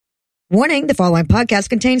Warning, the following podcast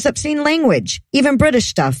contains obscene language, even British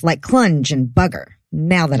stuff like clunge and bugger.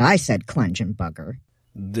 Now that I said clunge and bugger.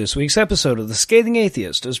 This week's episode of The Scathing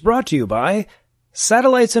Atheist is brought to you by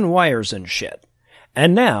Satellites and Wires and Shit.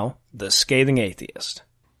 And now, The Scathing Atheist.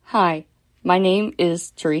 Hi, my name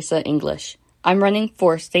is Teresa English. I'm running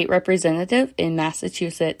for state representative in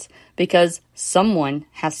Massachusetts because someone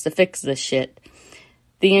has to fix this shit.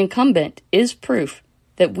 The incumbent is proof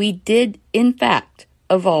that we did, in fact,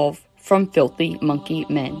 evolve from filthy monkey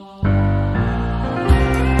men.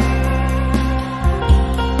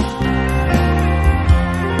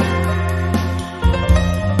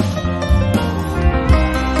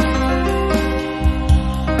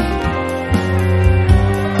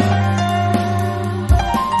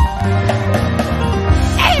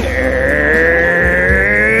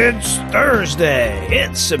 Thursday.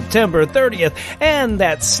 It's September 30th, and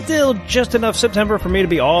that's still just enough September for me to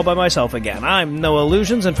be all by myself again. I'm Noah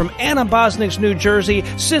Lugeons, and from Anabosniks, New Jersey,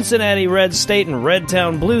 Cincinnati Red State, and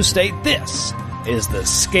Redtown Blue State, this is The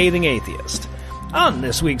Scathing Atheist. On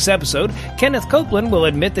this week's episode, Kenneth Copeland will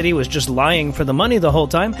admit that he was just lying for the money the whole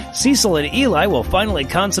time, Cecil and Eli will finally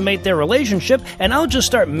consummate their relationship, and I'll just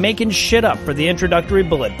start making shit up for the introductory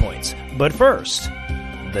bullet points. But first,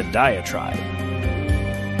 the diatribe.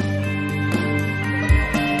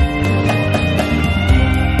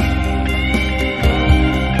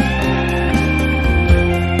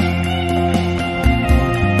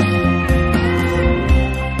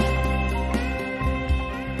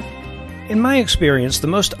 In my experience, the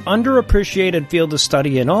most underappreciated field of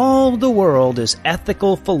study in all the world is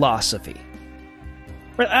ethical philosophy.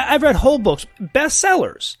 I've read whole books,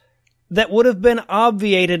 bestsellers, that would have been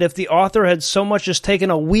obviated if the author had so much as taken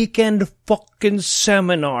a weekend fucking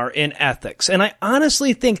seminar in ethics. And I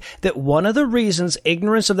honestly think that one of the reasons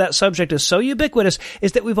ignorance of that subject is so ubiquitous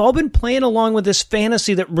is that we've all been playing along with this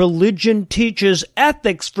fantasy that religion teaches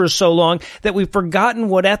ethics for so long that we've forgotten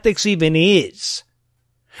what ethics even is.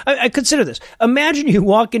 I consider this. Imagine you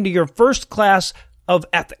walk into your first class of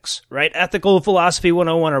ethics, right? Ethical Philosophy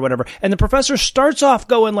 101 or whatever. And the professor starts off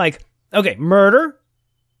going like, okay, murder,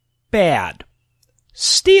 bad.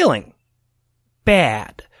 Stealing,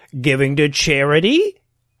 bad. Giving to charity,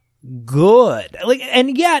 good.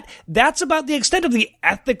 And yet, that's about the extent of the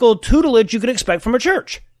ethical tutelage you can expect from a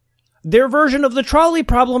church. Their version of the trolley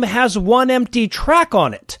problem has one empty track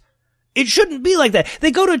on it. It shouldn't be like that.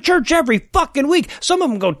 They go to church every fucking week. Some of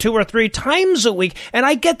them go 2 or 3 times a week. And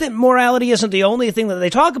I get that morality isn't the only thing that they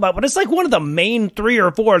talk about, but it's like one of the main 3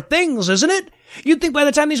 or 4 things, isn't it? You'd think by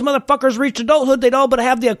the time these motherfuckers reach adulthood, they'd all but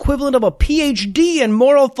have the equivalent of a PhD in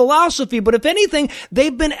moral philosophy. But if anything,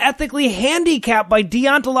 they've been ethically handicapped by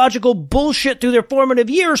deontological bullshit through their formative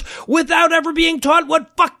years without ever being taught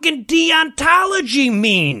what fucking deontology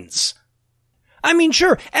means. I mean,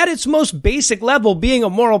 sure, at its most basic level, being a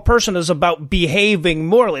moral person is about behaving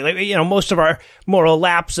morally. Most of our moral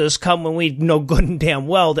lapses come when we know good and damn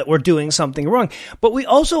well that we're doing something wrong. But we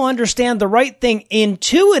also understand the right thing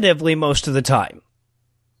intuitively most of the time.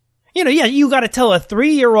 You gotta tell a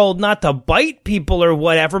 3-year-old not to bite people or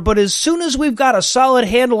whatever, but as soon as we've got a solid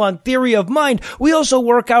handle on theory of mind, we also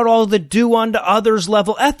work out all the do unto others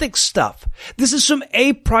level ethics stuff. This is some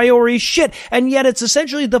a priori shit, and yet it's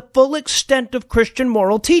essentially the full extent of Christian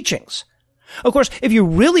moral teachings. Of course, if you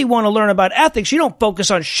really want to learn about ethics, you don't focus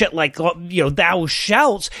on shit like, thou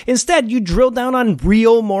shalt. Instead, you drill down on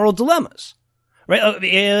real moral dilemmas. Right?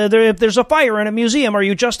 If there's a fire in a museum, are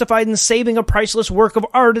you justified in saving a priceless work of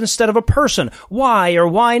art instead of a person? Why or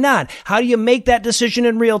why not? How do you make that decision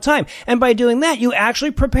in real time? And by doing that, you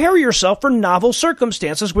actually prepare yourself for novel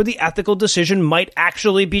circumstances where the ethical decision might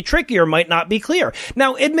actually be tricky or might not be clear.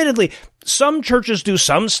 Now, admittedly, some churches do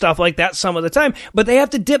some stuff like that some of the time, but they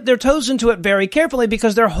have to dip their toes into it very carefully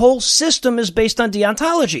because their whole system is based on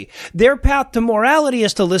deontology. Their path to morality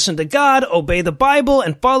is to listen to God, obey the Bible,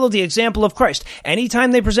 and follow the example of Christ.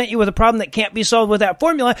 Anytime they present you with a problem that can't be solved with that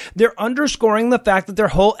formula, they're underscoring the fact that their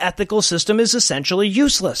whole ethical system is essentially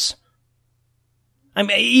useless. I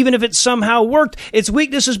mean, even if it somehow worked, its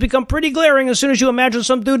weaknesses become pretty glaring as soon as you imagine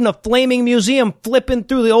some dude in a flaming museum flipping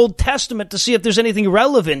through the Old Testament to see if there's anything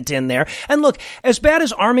relevant in there. And look, as bad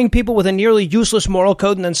as arming people with a nearly useless moral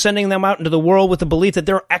code and then sending them out into the world with the belief that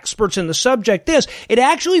they're experts in the subject is, it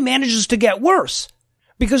actually manages to get worse.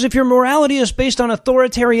 Because if your morality is based on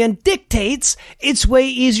authoritarian dictates, it's way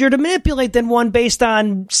easier to manipulate than one based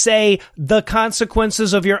on, say, the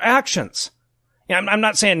consequences of your actions. I'm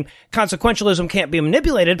not saying consequentialism can't be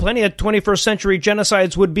manipulated. Plenty of 21st century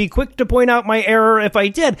genocides would be quick to point out my error if I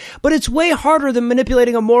did. But it's way harder than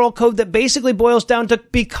manipulating a moral code that basically boils down to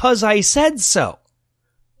because I said so.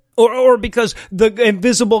 Or because the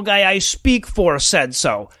invisible guy I speak for said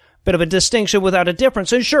so. Bit of a distinction without a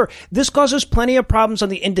difference. And sure, this causes plenty of problems on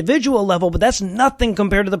the individual level, but that's nothing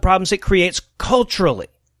compared to the problems it creates culturally.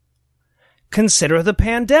 Consider the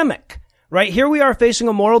pandemic. Right, here we are facing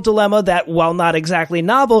a moral dilemma that, while not exactly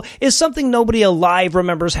novel, is something nobody alive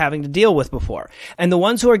remembers having to deal with before. And the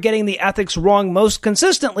ones who are getting the ethics wrong most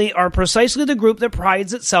consistently are precisely the group that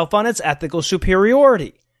prides itself on its ethical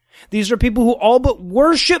superiority. These are people who all but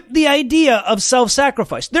worship the idea of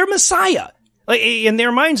self-sacrifice. Their Messiah, in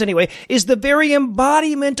their minds anyway, is the very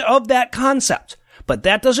embodiment of that concept. But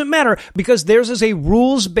that doesn't matter because theirs is a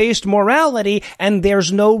rules-based morality, and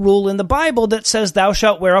there's no rule in the Bible that says thou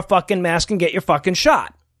shalt wear a fucking mask and get your fucking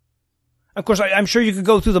shot. Of course, I'm sure you could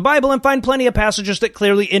go through the Bible and find plenty of passages that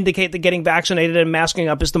clearly indicate that getting vaccinated and masking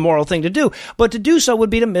up is the moral thing to do. But to do so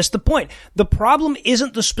would be to miss the point. The problem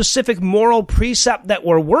isn't the specific moral precept that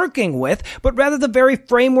we're working with, but rather the very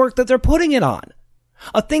framework that they're putting it on.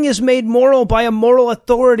 A thing is made moral by a moral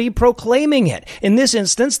authority proclaiming it. In this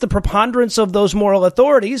instance, the preponderance of those moral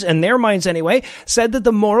authorities, in their minds anyway, said that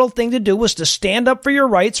the moral thing to do was to stand up for your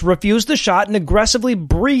rights, refuse the shot, and aggressively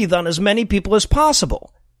breathe on as many people as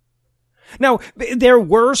possible. Now, there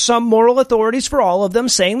were some moral authorities for all of them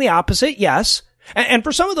saying the opposite, yes. And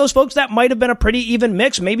for some of those folks, that might have been a pretty even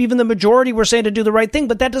mix. Maybe even the majority were saying to do the right thing,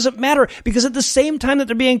 but that doesn't matter because at the same time that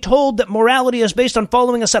they're being told that morality is based on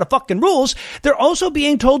following a set of fucking rules, they're also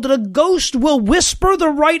being told that a ghost will whisper the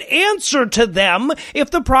right answer to them if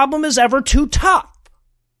the problem is ever too tough.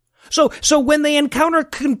 So when they encounter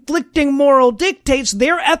conflicting moral dictates,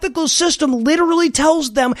 their ethical system literally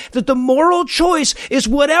tells them that the moral choice is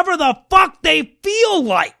whatever the fuck they feel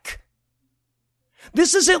like.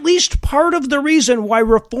 This is at least part of the reason why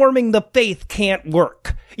reforming the faith can't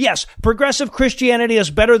work. Yes, progressive Christianity is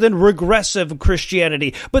better than regressive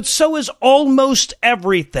Christianity, but so is almost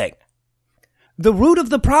everything. The root of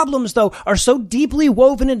the problems, though, are so deeply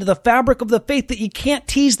woven into the fabric of the faith that you can't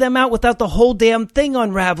tease them out without the whole damn thing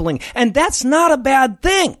unraveling, and that's not a bad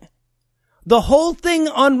thing. The whole thing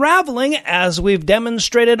unraveling, as we've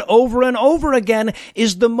demonstrated over and over again,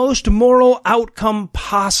 is the most moral outcome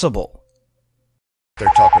possible. They're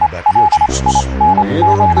talking about your Jesus. We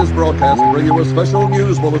interrupt this broadcast and bring you a special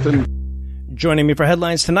news bulletin. Joining me for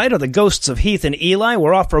headlines tonight are the ghosts of Heath and Eli.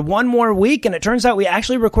 We're off for one more week, and it turns out we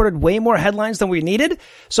actually recorded way more headlines than we needed.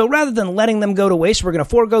 So rather than letting them go to waste, we're going to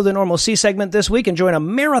forego the normal C segment this week and join a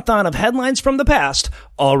marathon of headlines from the past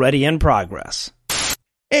already in progress.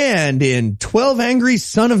 And in 12 Angry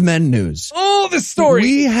Son of Men news. Oh, the story.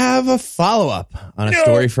 We have a follow-up on a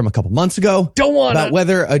story from a couple months ago. Don't want about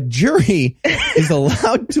whether a jury is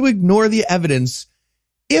allowed to ignore the evidence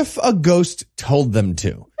if a ghost told them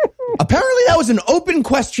to. Apparently that was an open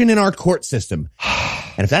question in our court system.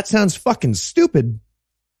 And if that sounds fucking stupid,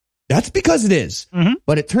 that's because it is. Mm-hmm.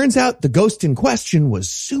 But it turns out the ghost in question was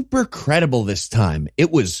super credible this time. It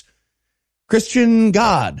was Christian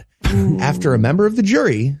God. After a member of the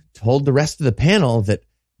jury told the rest of the panel that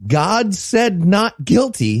God said not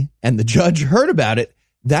guilty and the judge heard about it,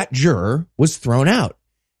 that juror was thrown out.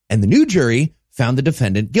 And the new jury found the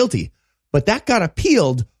defendant guilty. But that got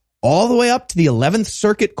appealed all the way up to the 11th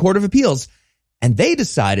Circuit Court of Appeals. And they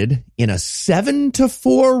decided in a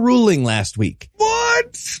 7-4 ruling last week.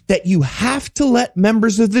 What? That you have to let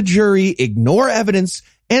members of the jury ignore evidence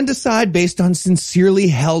and decide based on sincerely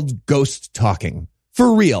held ghost talking.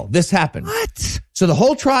 For real, this happened. What? So the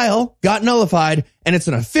whole trial got nullified, and it's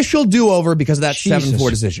an official do-over because of that 7-4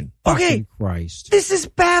 decision. Okay, Christ. This is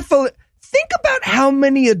baffling. Think about how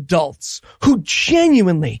many adults who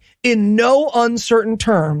genuinely, in no uncertain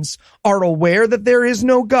terms, are aware that there is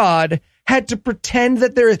no God, had to pretend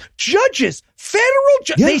that there is judges, federal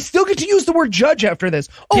judges. Yeah. They still get to use the word judge after this.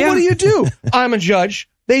 Oh, yeah. What do you do? I'm a judge.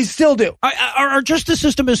 They still do. Our justice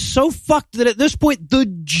system is so fucked that at this point, the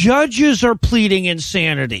judges are pleading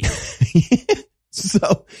insanity.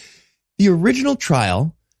 So the original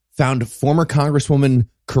trial found former Congresswoman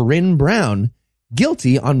Corinne Brown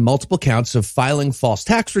guilty on multiple counts of filing false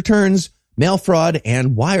tax returns, mail fraud,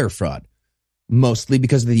 and wire fraud, mostly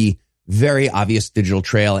because of the very obvious digital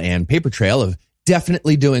trail and paper trail of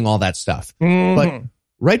definitely doing all that stuff. Mm-hmm. But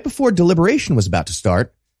right before deliberation was about to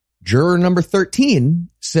start, juror number 13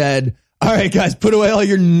 said, all right, guys, put away all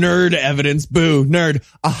your nerd evidence. Boo, nerd.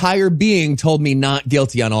 A higher being told me not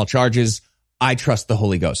guilty on all charges. I trust the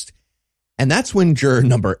Holy Ghost. And that's when juror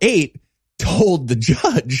number 8 told the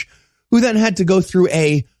judge, who then had to go through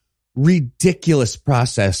a ridiculous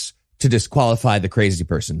process to disqualify the crazy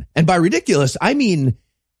person. And by ridiculous, I mean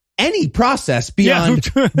any process beyond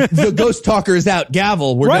the ghost talker is out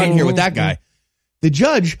gavel. We're done here with that guy. The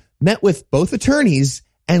judge met with both attorneys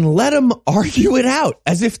and let him argue it out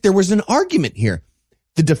as if there was an argument here.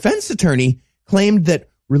 The defense attorney claimed that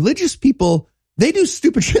religious people, they do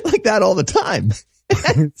stupid shit like that all the time.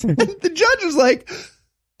 And the judge was like,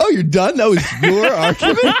 oh, you're done? That was your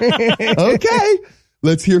argument? Okay,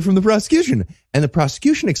 let's hear from the prosecution. And the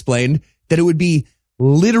prosecution explained that it would be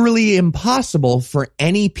literally impossible for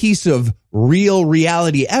any piece of real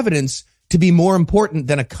reality evidence to be more important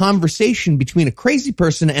than a conversation between a crazy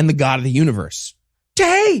person and the God of the universe.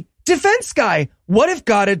 Hey, defense guy, what if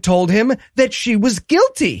God had told him that she was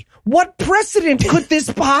guilty? What precedent could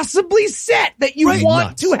this possibly set that you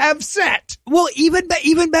want to have set? Well, even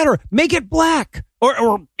better, make it black.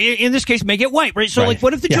 Or in this case, make it white, right? So, like,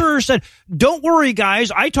 what if the juror said, don't worry,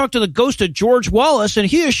 guys, I talked to the ghost of George Wallace, and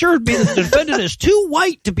he assured me that the defendant is too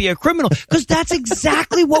white to be a criminal, because that's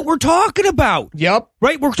exactly what we're talking about. Yep.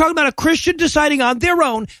 Right? We're talking about a Christian deciding on their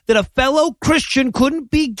own that a fellow Christian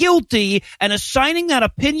couldn't be guilty and assigning that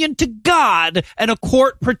opinion to God and a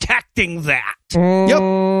court protecting that.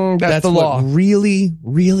 Yep. That's the law. What really,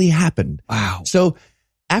 really happened. Wow. So,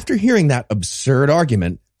 after hearing that absurd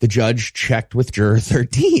argument, the judge checked with juror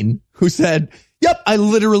 13, who said, yep, I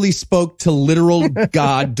literally spoke to literal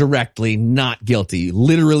God directly, not guilty.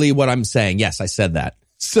 Literally what I'm saying. Yes, I said that.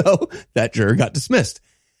 So that juror got dismissed.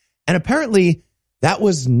 And apparently that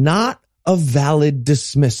was not a valid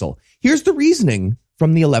dismissal. Here's the reasoning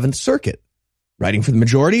from the 11th Circuit. Writing for the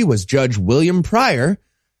majority was Judge William Pryor,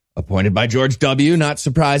 appointed by George W., not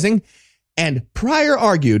surprising. And Pryor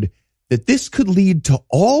argued that this could lead to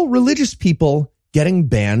all religious people getting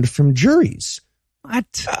banned from juries.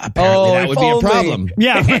 What? Apparently that would be a problem.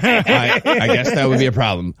 Yeah. I guess that would be a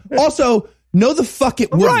problem. Also, no the fuck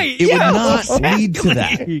it wouldn't. Right, it would not lead to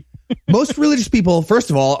that. Most religious people, first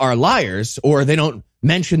of all, are liars, or they don't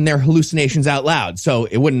mention their hallucinations out loud, so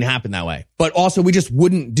it wouldn't happen that way. But also, we just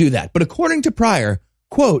wouldn't do that. But according to Pryor,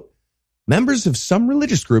 quote, members of some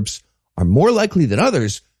religious groups are more likely than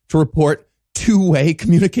others to report two-way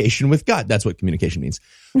communication with God. That's what communication means.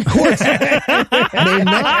 Courts may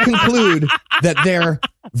not conclude that their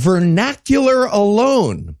vernacular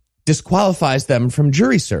alone disqualifies them from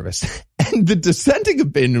jury service. And the dissenting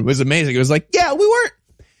opinion was amazing. It was like, yeah, we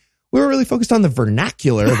were really focused on the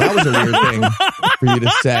vernacular. That was a weird thing for you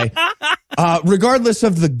to say. Regardless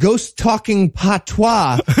of the ghost-talking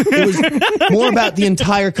patois, it was more about the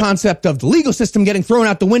entire concept of the legal system getting thrown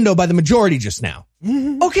out the window by the majority just now.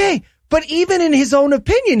 Okay. But even in his own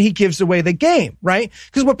opinion, he gives away the game, right?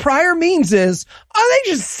 Because what Pryor means is,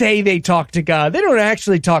 they just say they talk to God. They don't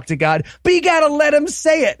actually talk to God, but you gotta let them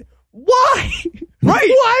say it. Why? Right.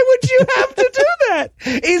 Why would you have to do that?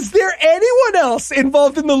 Is there anyone else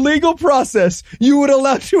involved in the legal process you would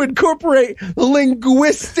allow to incorporate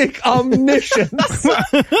linguistic omniscience?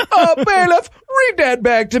 Bailiff, read that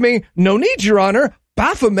back to me. No need, Your Honor.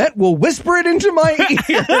 Baphomet will whisper it into my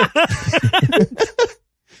ear.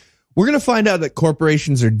 We're going to find out that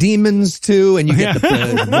corporations are demons too, and you get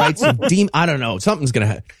the rights of demons. I don't know. Something's going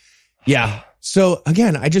to happen. Yeah. So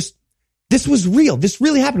again, this was real. This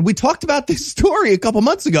really happened. We talked about this story a couple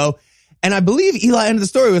months ago, and I believe Eli ended the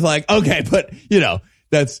story with like, okay, but they're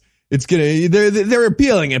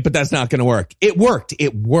appealing it, but that's not going to work. It worked.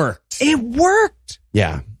 It worked.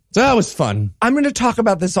 Yeah. So that was fun. I'm going to talk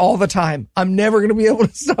about this all the time. I'm never going to be able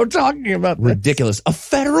to stop talking about this. Ridiculous. A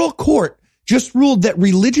federal court just ruled that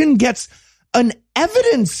religion gets an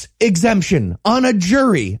evidence exemption on a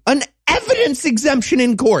jury. An evidence exemption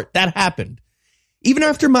in court. That happened. Even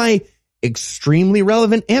after my extremely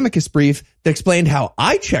relevant amicus brief that explained how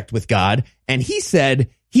I checked with God, and he said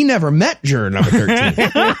he never met juror number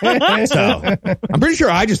 13. So I'm pretty sure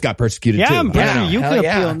I just got persecuted too. I'm pretty sure you can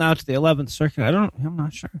appeal now to the 11th Circuit. I'm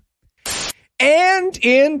not sure. And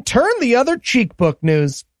in Turn the Other Cheek book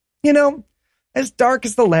news, as dark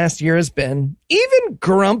as the last year has been, even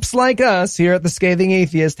grumps like us here at the Scathing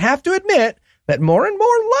Atheist have to admit that more and more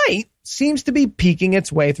light seems to be peeking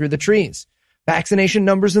its way through the trees. Vaccination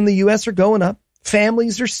numbers in the U.S. are going up.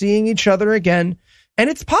 Families are seeing each other again. And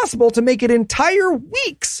it's possible to make it entire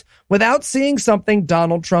weeks without seeing something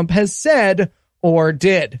Donald Trump has said or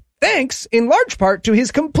did. Thanks, in large part, to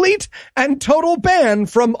his complete and total ban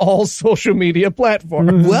from all social media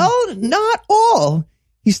platforms. Well, not all.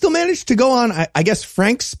 He still managed to go on, I guess,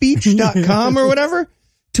 frankspeech.com or whatever,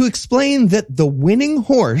 to explain that the winning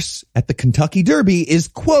horse at the Kentucky Derby is,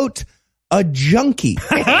 quote, a junkie.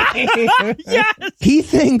 Yes. He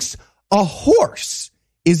thinks a horse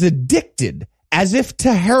is addicted, as if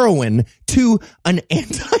to heroin, to an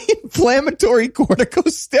anti-inflammatory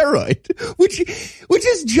corticosteroid, which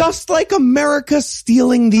is just like America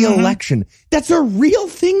stealing the election. That's a real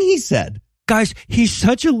thing, he said. Guys, he's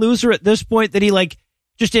such a loser at this point that he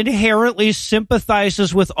just inherently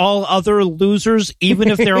sympathizes with all other losers, even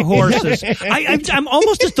if they're horses. I'm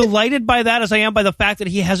almost as delighted by that as I am by the fact that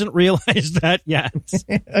he hasn't realized that yet.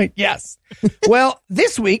 Yes. Well,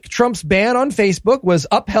 this week, Trump's ban on Facebook was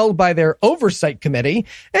upheld by their oversight committee.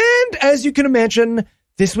 And as you can imagine,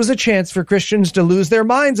 this was a chance for Christians to lose their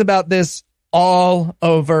minds about this all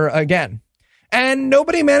over again. And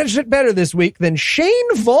nobody managed it better this week than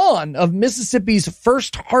Shane Vaughn of Mississippi's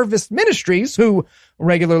First Harvest Ministries, who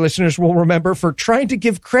regular listeners will remember for trying to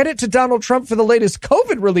give credit to Donald Trump for the latest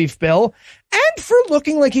COVID relief bill and for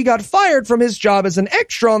looking like he got fired from his job as an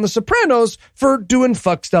extra on The Sopranos for doing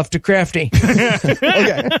fuck stuff to Crafty.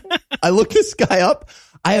 Okay. I looked this guy up.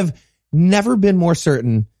 I have never been more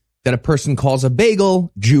certain that a person calls a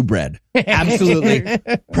bagel Jew bread. Absolutely.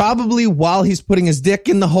 Probably while he's putting his dick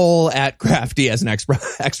in the hole at Crafty as an extra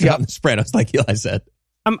on the Sopranos, like Eli said.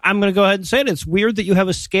 I'm going to go ahead and say it. It's weird that you have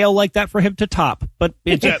a scale like that for him to top, but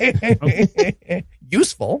it's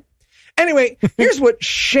useful. Anyway, here's what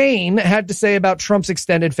Shane had to say about Trump's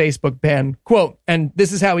extended Facebook ban. Quote, and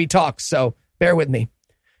this is how he talks, so bear with me.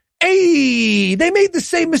 Hey, they made the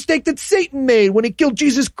same mistake that Satan made when he killed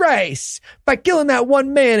Jesus Christ. By killing that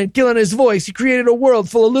one man and killing his voice, he created a world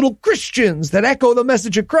full of little Christians that echo the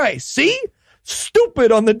message of Christ. See?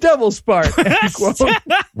 Stupid on the devil's part.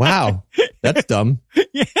 Wow, that's dumb.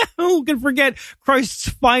 Yeah, who can forget Christ's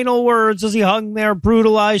final words as he hung there,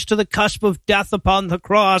 brutalized to the cusp of death upon the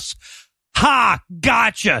cross? Ha!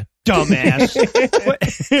 Gotcha, dumbass.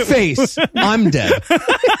 Face, I'm dead.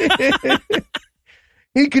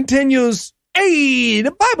 He continues, hey,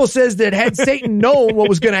 the Bible says that had Satan known what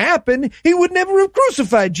was going to happen, he would never have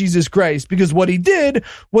crucified Jesus Christ, because what he did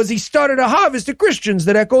was he started a harvest of Christians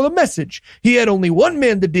that echo the message. He had only one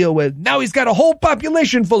man to deal with. Now he's got a whole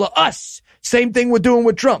population full of us. Same thing we're doing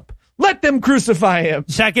with Trump. Let them crucify him.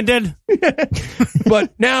 Seconded.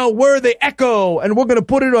 But now we're the echo, and we're going to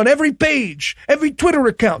put it on every page, every Twitter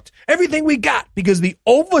account, everything we got, because the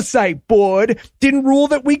oversight board didn't rule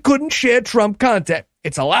that we couldn't share Trump content.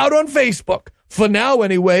 It's allowed on Facebook, for now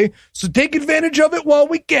anyway, so take advantage of it while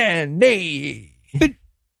we can. Hey.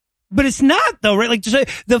 But it's not, though, right? Like,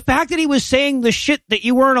 the fact that he was saying the shit that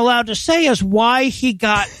you weren't allowed to say is why he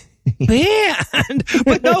got banned.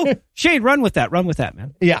 But no, Shane, run with that,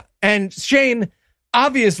 man. Yeah, and Shane,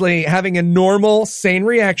 obviously having a normal, sane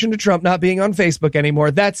reaction to Trump not being on Facebook anymore.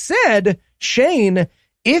 That said, Shane,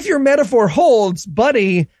 if your metaphor holds,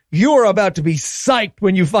 buddy, you're about to be psyched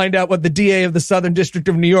when you find out what the DA of the Southern District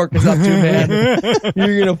of New York is up to, man.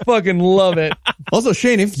 You're going to fucking love it. Also,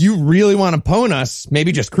 Shane, if you really want to pwn us,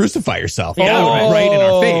 maybe just crucify yourself. Yeah, right in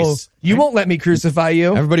our face. You won't let me crucify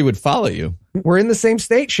you. Everybody would follow you. We're in the same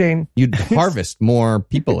state, Shane. You'd harvest more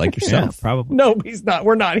people like yourself. Yeah, probably. No, he's not.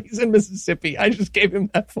 We're not. He's in Mississippi. I just gave him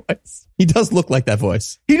that voice. He does look like that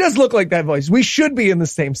voice. He does look like that voice. We should be in the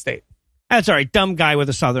same state. That's all right. Dumb guy with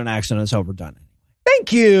a Southern accent is overdone.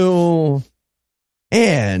 Thank you.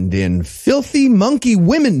 And in filthy monkey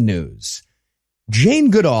women news,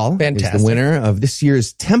 Jane Goodall is the winner of this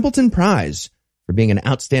year's Templeton Prize for being an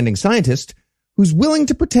outstanding scientist who's willing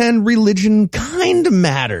to pretend religion kind of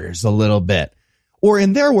matters a little bit. Or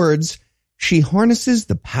in their words, she harnesses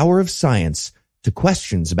the power of science to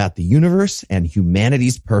questions about the universe and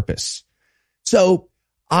humanity's purpose. So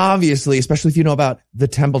obviously, especially if you know about the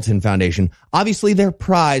Templeton Foundation, obviously their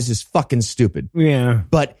prize is fucking stupid. Yeah.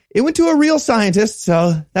 But it went to a real scientist,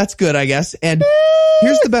 so that's good, I guess. And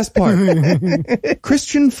here's the best part.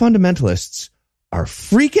 Christian fundamentalists are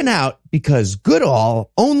freaking out because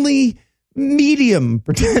Goodall only medium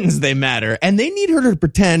pretends they matter, and they need her to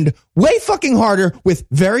pretend way fucking harder with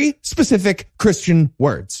very specific Christian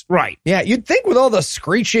words. Right. Yeah, you'd think with all the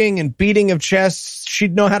screeching and beating of chests,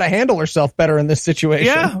 she'd know how to handle herself better in this situation.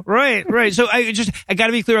 Yeah, right. So I got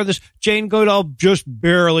to be clear on this. Jane Goodall just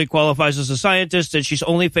barely qualifies as a scientist, and she's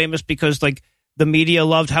only famous because, like, the media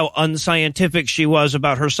loved how unscientific she was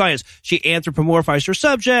about her science. She anthropomorphized her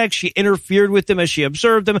subjects. She interfered with them as she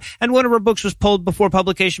observed them. And one of her books was pulled before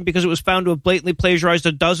publication because it was found to have blatantly plagiarized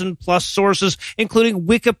a dozen plus sources, including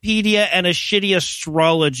Wikipedia and a shitty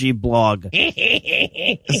astrology blog.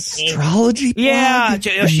 Astrology blog? Yeah.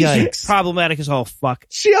 She's problematic as all fuck.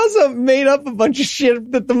 She also made up a bunch of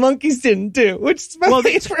shit that the monkeys didn't do, which is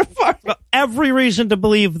every reason to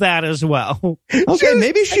believe that as well. Okay,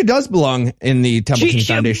 maybe she does belong in the Templeton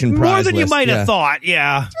Foundation prize more than list. You might have thought,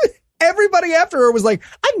 yeah. Everybody after her was like,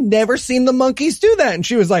 I've never seen the monkeys do that. And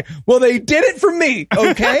she was like, well, they did it for me,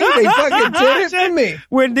 okay? They fucking did it for me.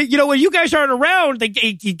 When you guys aren't around,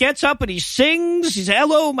 he gets up and he sings. He's,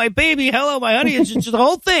 hello, my baby, hello, my honey. It's just the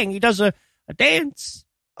whole thing. He does a dance.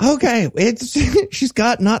 Okay, she's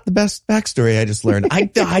got not the best backstory. I just learned. I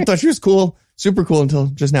thought she was cool, super cool until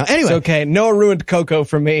just now. Anyway, it's okay. Noah ruined Coco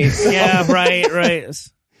for me. So. Yeah, right.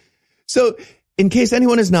 So, in case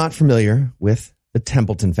anyone is not familiar with the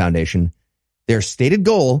Templeton Foundation, their stated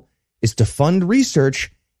goal is to fund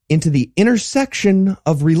research into the intersection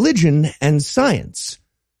of religion and science.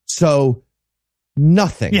 So,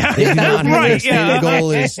 nothing. Yeah. They do not have Right, their stated yeah.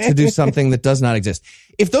 goal is to do something that does not exist.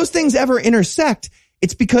 If those things ever intersect,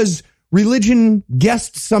 it's because religion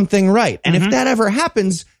guessed something right. And if that ever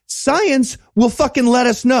happens, science will fucking let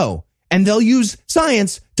us know. And they'll use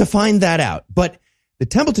science to find that out. But the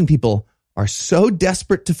Templeton people are so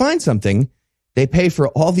desperate to find something, they pay for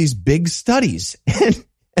all these big studies.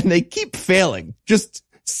 And they keep failing just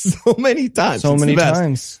so many times. So It's many the best.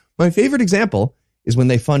 times. My favorite example is when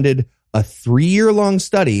they funded a 3-year-long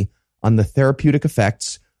study on the therapeutic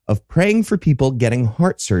effects of praying for people getting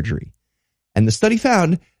heart surgery. And the study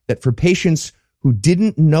found that for patients who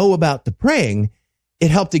didn't know about the praying,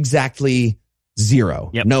 it helped exactly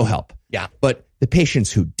 0. Yep. No help. Yeah. But the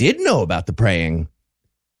patients who did know about the praying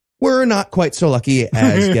were not quite so lucky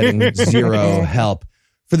as getting 0 help.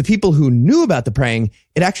 For the people who knew about the praying,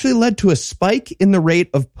 it actually led to a spike in the rate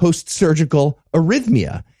of post-surgical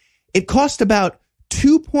arrhythmia. It cost about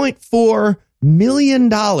 $2.4 million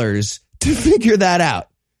to figure that out.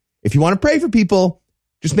 If you want to pray for people,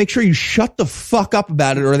 just make sure you shut the fuck up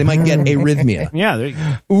about it or they might get arrhythmia. Yeah, there you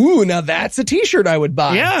go. Ooh, now that's a t-shirt I would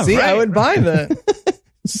buy. Yeah, See, I right. would buy that.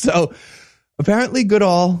 So apparently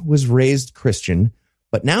Goodall was raised Christian,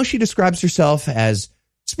 but now she describes herself as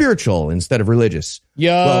spiritual instead of religious.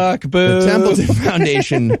 Yuck, boo. The Templeton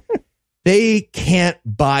Foundation, they can't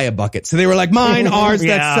buy a bucket. So they were like, mine, ours,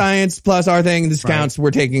 Yeah. that's science plus our thing. This counts.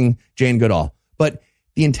 We're taking Jane Goodall. But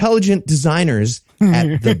the intelligent designers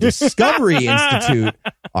at the Discovery Institute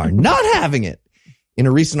are not having it. In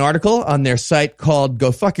a recent article on their site called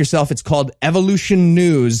Go Fuck Yourself, it's called Evolution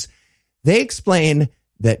News, they explain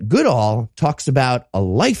that Goodall talks about a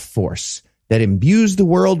life force that imbues the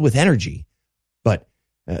world with energy. But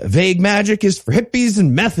vague magic is for hippies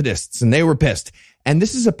and Methodists, and they were pissed. And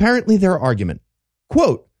this is apparently their argument.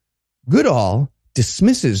 Quote, Goodall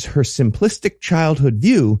dismisses her simplistic childhood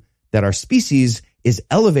view that our species is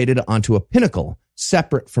elevated onto a pinnacle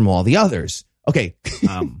separate from all the others. Okay,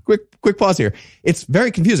 quick pause here. It's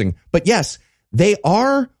very confusing, but yes, they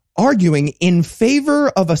are arguing in favor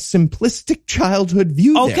of a simplistic childhood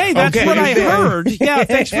view. Okay, there. that's what I heard. Yeah,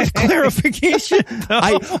 thanks for the clarification.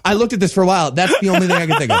 I looked at this for a while. That's the only thing I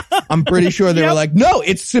can think of. I'm pretty sure they were like, no,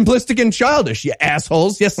 it's simplistic and childish, you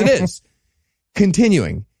assholes. Yes, it is.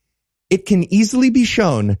 Continuing, it can easily be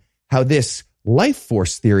shown how this life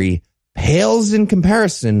force theory pales in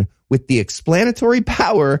comparison with the explanatory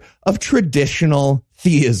power of traditional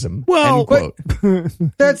theism. Well, End quote.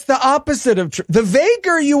 That's the opposite of the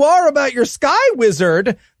vaguer you are about your sky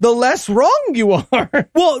wizard, the less wrong you are.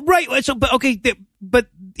 Well, right. So, but okay, but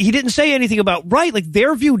he didn't say anything about right. Like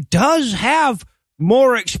their view does have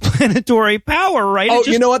more explanatory power, right? Oh, It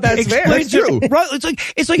just you know what? That's fair. explains That's true. it, right?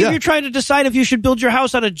 It's like if you're trying to decide if you should build your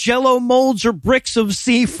house out of Jello molds or bricks of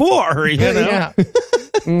C4. You know? Yeah.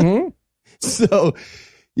 Mm-hmm. So,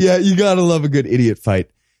 yeah, you gotta love a good idiot fight.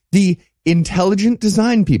 The intelligent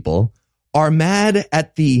design people are mad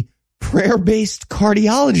at the prayer-based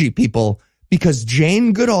cardiology people because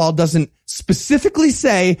Jane Goodall doesn't specifically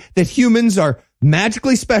say that humans are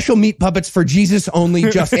magically special meat puppets for Jesus only,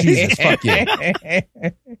 just Jesus. Fuck you.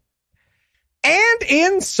 And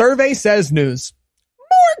in Survey Says News,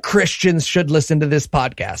 more Christians should listen to this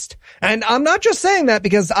podcast. And I'm not just saying that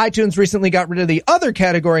because iTunes recently got rid of the other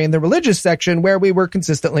category in the religious section where we were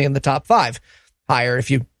consistently in the top 5. Higher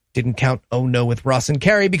if you didn't count Oh No with Ross and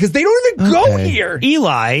Carrie because they don't even go here.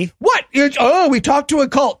 Eli. What? Oh, we talked to a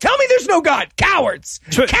cult. Tell me there's no God. Cowards.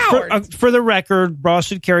 Cowards. For the record,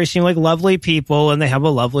 Ross and Carrie seem like lovely people and they have a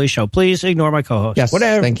lovely show. Please ignore my co-host. Yes,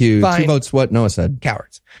 Whatever. thank you. Fine. 2 votes what Noah said.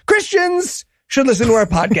 Cowards. Christians should listen to our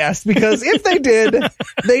podcast because if they did,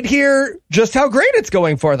 they'd hear just how great it's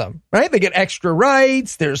going for them, right? They get extra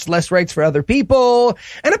rights. There's less rights for other people.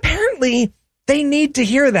 And apparently they need to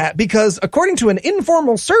hear that because according to an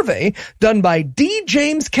informal survey done by D.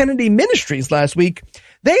 James Kennedy Ministries last week,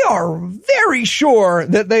 they are very sure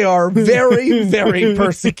that they are very, very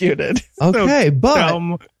persecuted. Okay, but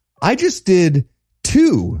dumb. I just did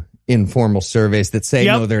 2 informal surveys that say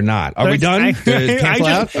no, they're not. Are we done? Cancel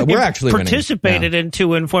out? We're actually participated in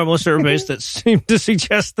 2 informal surveys that seem to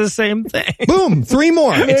suggest the same thing. Boom, 3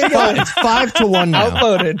 more. It's 5-1 now.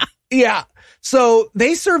 Outvoted. Yeah. So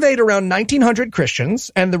they surveyed around 1,900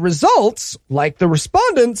 Christians, and the results, like the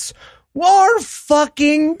respondents, are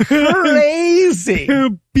fucking crazy.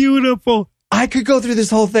 Beautiful. I could go through this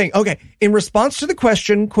whole thing. Okay. In response to the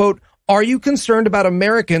question, quote, are you concerned about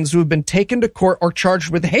Americans who have been taken to court or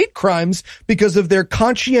charged with hate crimes because of their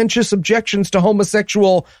conscientious objections to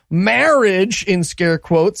homosexual marriage, in scare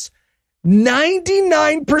quotes?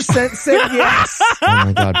 99% said yes. Oh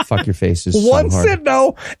my God, fuck your faces. One so hard. said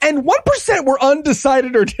no, and 1% were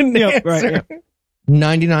undecided or didn't answer. Right, yeah.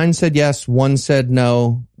 99 said yes, 1 said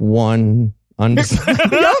no, 1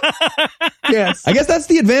 undecided. Yes. I guess that's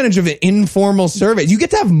the advantage of an informal survey. You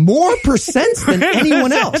get to have more percents than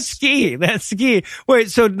anyone else. That's key. That's key.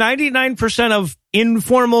 Wait, so 99% of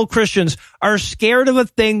informal Christians are scared of a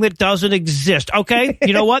thing that doesn't exist. Okay,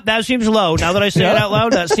 you know what? That seems low. Now that I say it out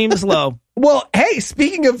loud, that seems low. Well, hey,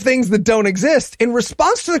 speaking of things that don't exist, in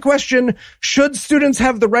response to the question, should students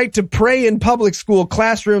have the right to pray in public school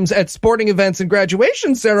classrooms, at sporting events, and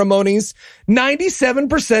graduation ceremonies,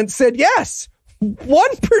 97% said yes.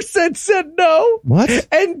 1% said no. What?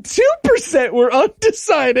 And 2% were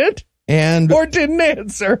undecided And or didn't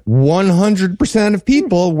answer. 100% of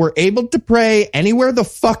people were able to pray anywhere the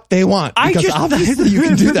fuck they want. Because obviously you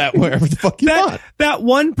can do that wherever the fuck you want. That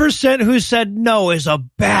 1% who said no is a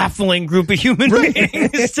baffling group of human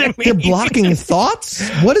beings to me. They're blocking thoughts?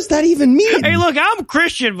 What does that even mean? Hey, look, I'm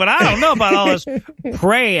Christian, but I don't know about all this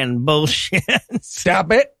praying bullshit.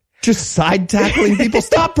 Stop it. Just side tackling people.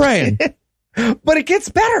 Stop praying. But it gets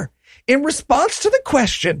better. In response to the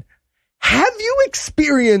question, have you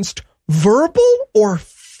experienced verbal or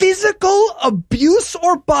physical abuse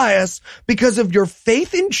or bias because of your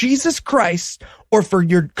faith in Jesus Christ or for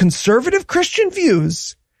your conservative Christian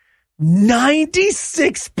views?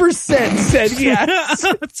 96% said yes.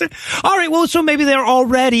 All right, well, so maybe they're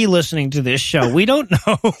already listening to this show. We don't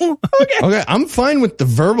know. Okay, I'm fine with the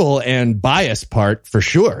verbal and bias part for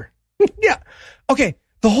sure. Yeah. Okay.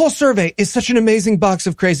 The whole survey is such an amazing box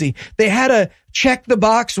of crazy. They had to check the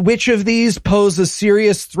box, which of these pose a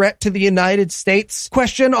serious threat to the United States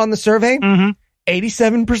question on the survey.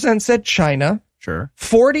 87% said China. Sure.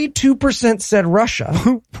 42% said Russia.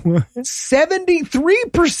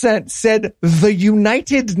 73% said the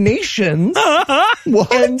United Nations.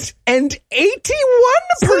 What? And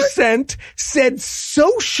 81% said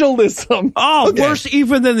socialism. Oh, Okay. worse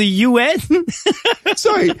even than the UN?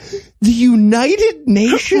 Sorry, the United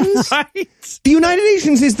Nations? Right? The United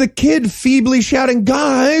Nations is the kid feebly shouting,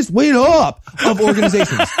 guys, wait up, of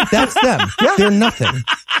organizations. That's them. They're nothing.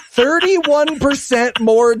 31%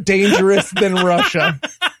 more dangerous than Russia.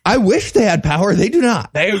 I wish they had power. They do not.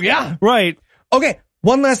 Yeah. Right. Okay.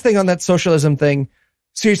 One last thing on that socialism thing.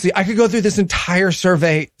 Seriously, I could go through this entire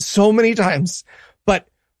survey so many times, but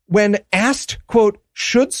when asked, quote,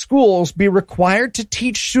 should schools be required to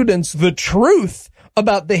teach students the truth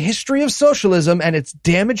about the history of socialism and its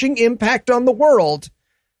damaging impact on the world,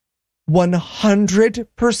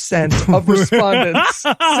 100% of respondents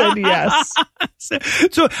said yes.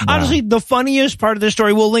 So honestly, the funniest part of this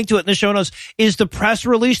story, we'll link to it in the show notes, is the press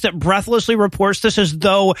release that breathlessly reports this as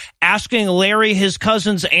though asking Larry, his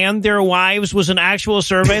cousins, and their wives was an actual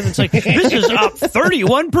survey. That's like, this is up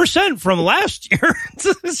 31% from last year.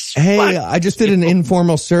 Hey, I just did an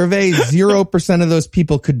informal survey. 0% of those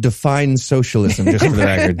people could define socialism, just for the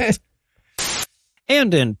record.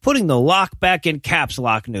 And in putting the lock back in caps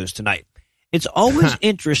lock news tonight, it's always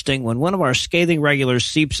interesting when one of our scathing regulars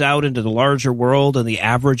seeps out into the larger world and the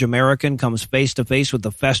average American comes face to face with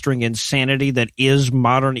the festering insanity that is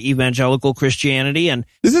modern evangelical Christianity. And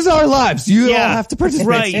this is our lives. You all have to participate.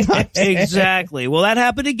 Right, sometimes. exactly. Well, that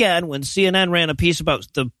happened again when CNN ran a piece about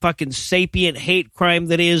the fucking sapient hate crime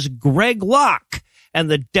that is Greg Locke and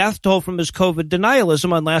the death toll from his COVID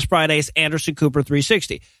denialism on last Friday's Anderson Cooper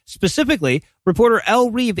 360. Specifically, reporter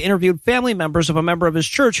Elle Reeve interviewed family members of a member of his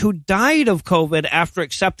church who died of COVID after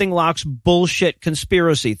accepting Locke's bullshit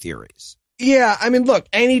conspiracy theories. Yeah, I mean, look,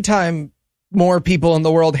 anytime more people in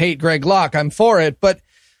the world hate Greg Locke, I'm for it, but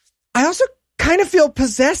I also kind of feel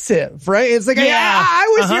possessive, right? It's like,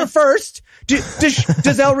 I was here first.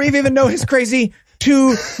 Does Elle Reeve even know his crazy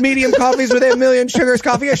 2 medium coffees with 8 million sugars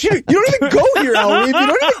coffee? You don't even go here, Elle Reeve. You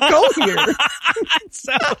don't even go here.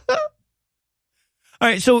 All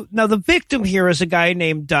right, so now the victim here is a guy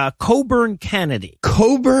named Coburn Kennedy.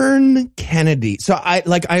 Coburn Kennedy. So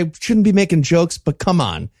I shouldn't be making jokes, but come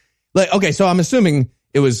on. Like, okay, so I'm assuming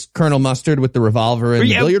it was Colonel Mustard with the revolver in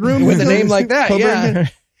the billiard room with a name like that. Coburn.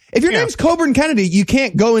 If your name's Coburn Kennedy, you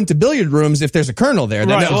can't go into billiard rooms if there's a colonel there.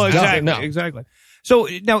 Right, exactly. So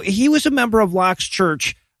now he was a member of Locke's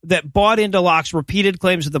church that bought into Locke's repeated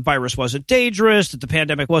claims that the virus wasn't dangerous, that the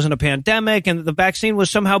pandemic wasn't a pandemic, and that the vaccine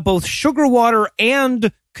was somehow both sugar water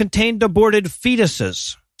and contained aborted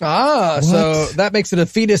fetuses. So that makes it a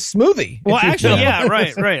fetus smoothie. Well, actually, yeah,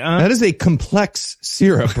 right. That is a complex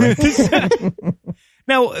syrup, right?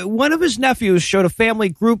 Now, one of his nephews showed a family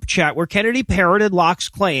group chat where Kennedy parroted Locke's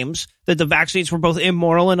claims that the vaccines were both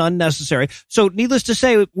immoral and unnecessary. So, needless to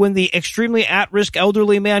say, when the extremely at-risk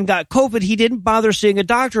elderly man got COVID, he didn't bother seeing a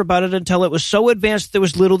doctor about it until it was so advanced there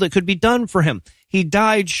was little that could be done for him. He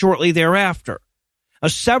died shortly thereafter.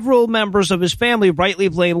 Several members of his family rightly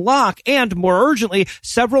blame Locke, and more urgently,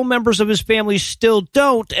 several members of his family still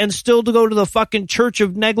don't, and still to go to the fucking Church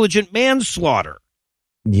of Negligent Manslaughter.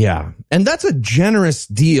 Yeah. And that's a generous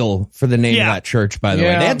deal for the name of that church, by the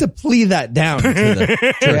way. They had to plea that down to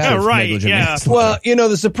the Church of Negligent Manslaughter. Well,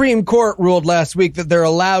 the Supreme Court ruled last week that they're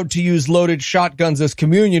allowed to use loaded shotguns as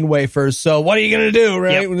communion wafers. So what are you going to do,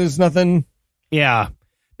 right? When there's nothing. Yeah.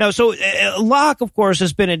 Now, so Locke, of course,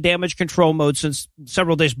 has been in damage control mode since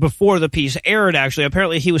several days before the piece aired, actually.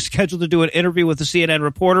 Apparently, he was scheduled to do an interview with a CNN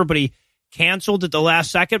reporter, but he canceled at the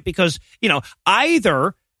last second because,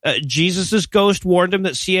 either Jesus' ghost warned him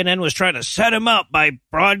that CNN was trying to set him up by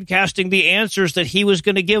broadcasting the answers that he was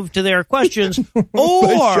going to give to their questions, or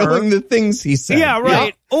by showing the things he said. Yeah,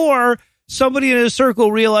 right. Yeah. Or somebody in his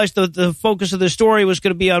circle realized that the focus of the story was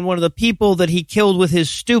going to be on one of the people that he killed with his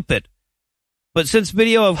stupid. But since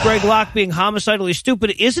video of Greg Locke being homicidally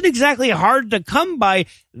stupid isn't exactly hard to come by,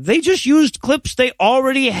 they just used clips they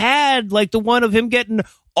already had, like the one of him getting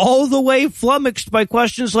all the way flummoxed by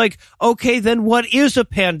questions like, okay, then what is a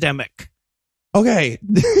pandemic? Okay,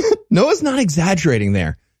 Noah's not exaggerating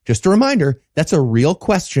there. Just a reminder, that's a real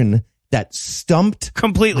question that stumped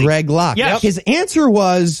completely Greg Locke. Yes. His answer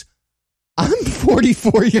was, I'm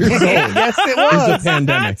 44 years old. Yes, it was. Is a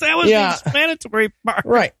pandemic. That was the explanatory part.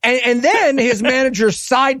 Right. And then his manager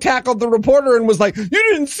side-tackled the reporter and was like, you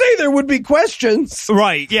didn't say there would be questions.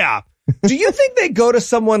 Right, yeah. Do you think they go to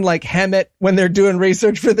someone like Hammett when they're doing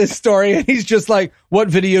research for this story and he's just like, what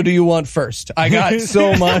video do you want first? I got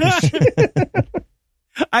so much.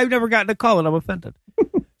 I've never gotten a call and I'm offended.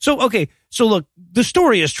 So look, the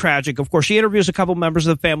story is tragic. Of course, she interviews a couple members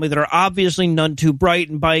of the family that are obviously none too bright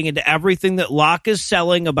and buying into everything that Locke is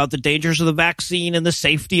selling about the dangers of the vaccine and the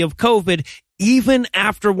safety of COVID, even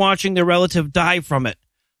after watching their relative die from it.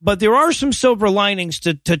 But there are some silver linings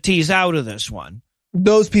to tease out of this one.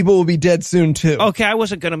 Those people will be dead soon, too. Okay, I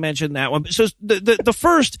wasn't going to mention that one. So the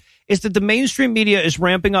first is that the mainstream media is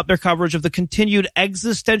ramping up their coverage of the continued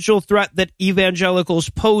existential threat that evangelicals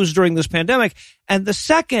pose during this pandemic. And the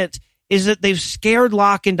second is that they've scared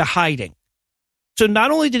Locke into hiding. So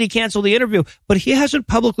not only did he cancel the interview, but he hasn't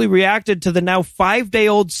publicly reacted to the now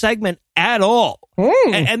 5-day-old segment at all.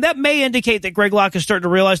 And that may indicate that Greg Locke is starting to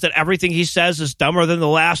realize that everything he says is dumber than the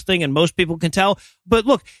last thing, and most people can tell. But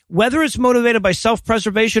look, whether it's motivated by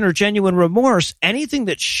self-preservation or genuine remorse, anything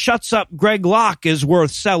that shuts up Greg Locke is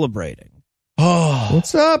worth celebrating. Oh,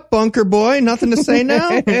 what's up, bunker boy? Nothing to say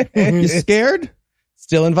now? You scared?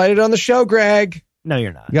 Still invited on the show, Greg. No,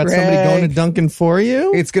 you're not. You got somebody going to Duncan for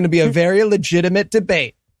you? It's going to be a very legitimate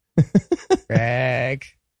debate. Greg.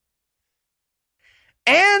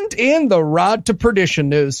 And in the Rod to Perdition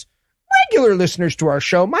news, regular listeners to our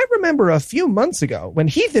show might remember a few months ago when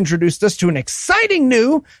Heath introduced us to an exciting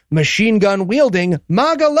new machine gun wielding,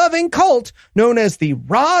 MAGA loving cult known as the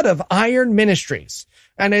Rod of Iron Ministries.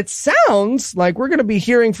 And it sounds like we're going to be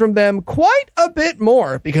hearing from them quite a bit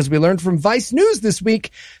more because we learned from Vice News this week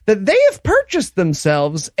that they have purchased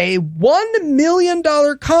themselves a $1 million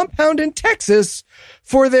compound in Texas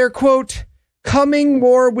for their, quote, coming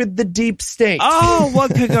war with the deep state. Oh,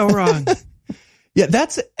 what could go wrong? Yeah,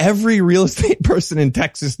 that's every real estate person in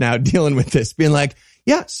Texas now dealing with this, being like,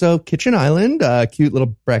 yeah, so Kitchen Island, cute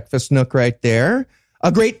little breakfast nook right there.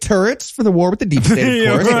 Great turrets for the war with the deep state,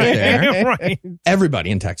 of course, right there. Right. Everybody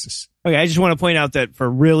in Texas. Okay, I just want to point out that for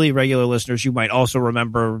really regular listeners, you might also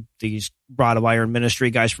remember these Rod of Iron Ministry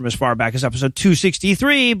guys from as far back as episode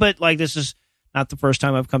 263, but like this is not the first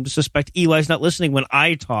time I've come to suspect Eli's not listening when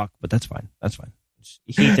I talk, but that's fine. That's fine.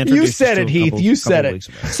 You said it, Heath. You said it.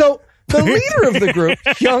 So the leader of the group,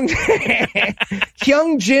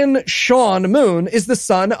 Hyungjin Sean Moon, is the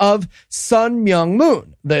son of Sun Myung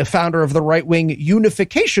Moon, the founder of the right-wing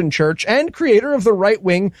Unification Church and creator of the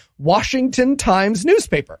right-wing Washington Times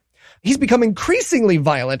newspaper. He's become increasingly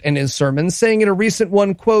violent in his sermons, saying in a recent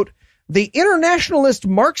one, quote, the internationalist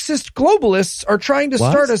Marxist globalists are trying to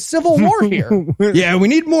start a civil war here. Yeah, we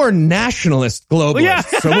need more nationalist globalists. Yeah.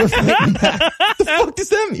 So we're fighting back. What the fuck does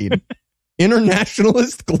that mean?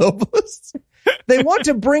 Internationalist globalists? They want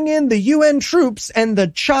to bring in the UN troops and the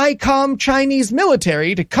Chi-Com Chinese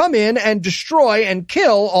military to come in and destroy and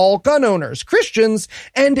kill all gun owners, Christians,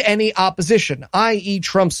 and any opposition, i.e.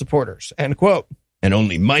 Trump supporters, end quote. and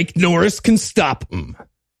only Mike Norris can stop them.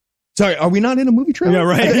 Sorry, are we not in a movie trailer? Yeah,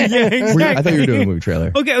 right. Yeah, exactly. I thought you were doing a movie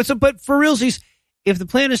trailer. Okay, so but for realsies, if the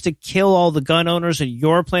plan is to kill all the gun owners and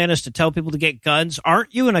your plan is to tell people to get guns,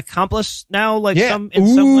 aren't you an accomplice now? Like some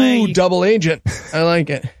way? Double agent. I like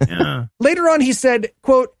it. Yeah. Later on, he said,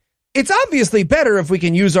 quote, "It's obviously better if we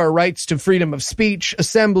can use our rights to freedom of speech,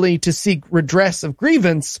 assembly to seek redress of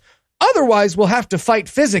grievance. Otherwise, we'll have to fight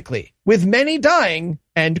physically, with many dying,"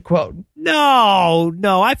 end quote. No.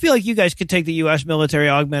 I feel like you guys could take the U.S. military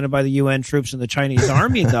augmented by the UN troops and the Chinese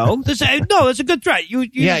army, though. That's a good threat.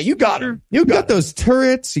 You got him. You got those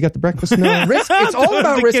turrets. You got the breakfast meal. It's all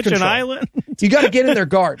about the risk kitchen control. island. You got to get in their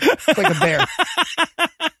guard. It's like a bear.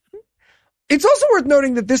 It's also worth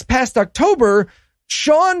noting that this past October,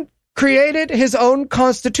 Sean created his own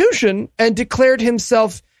constitution and declared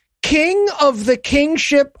himself king of the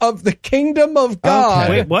kingship of the kingdom of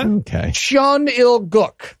God. Wait, what? Okay. Sean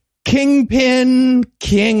Il-Guk. Kingpin,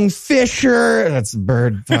 Kingfisher. That's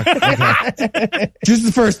bird. Fuck. Okay. Just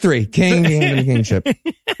the first three. King, kingship.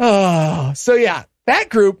 Oh, so yeah, that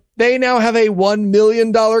group, they now have a $1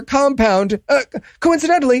 million compound,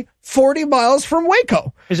 coincidentally, 40 miles from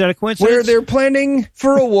Waco. Is that a coincidence? Where they're planning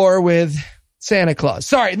for a war with Santa Claus.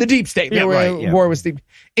 Sorry, the deep state. They were war with the...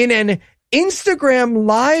 In an Instagram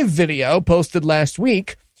live video posted last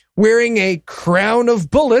week, wearing a crown of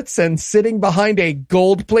bullets and sitting behind a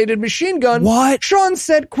gold-plated machine gun. What? Sean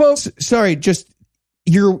said, quote... Sorry, just...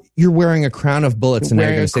 You're wearing a crown of bullets and now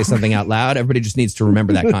you're going to say something out loud. Everybody just needs to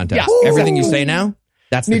remember that context. Yeah. Everything you say now,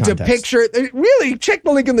 that's the context. Need to picture it. Really, check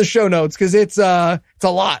the link in the show notes because it's a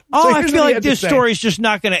lot. Oh, so I feel like this story's just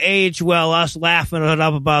not going to age well, us laughing it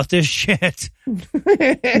up about this shit.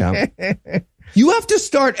 Yeah. You have to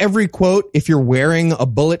start every quote if you're wearing a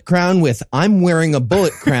bullet crown with, "I'm wearing a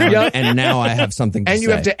bullet crown, and now I have something to say." And you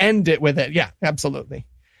have to end it with it. Yeah, absolutely.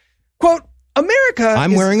 Quote, America...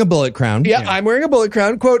 I'm wearing a bullet crown. Yeah, I'm wearing a bullet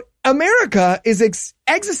crown. Quote, America is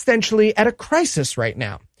existentially at a crisis right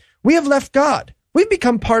now. We have left God. We've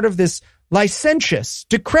become part of this licentious,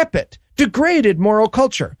 decrepit, degraded moral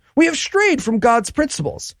culture. We have strayed from God's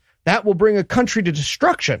principles. That will bring a country to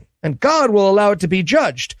destruction, and God will allow it to be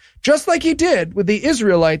judged, just like he did with the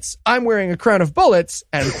Israelites. I'm wearing a crown of bullets,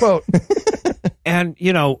 end quote. And,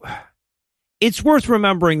 it's worth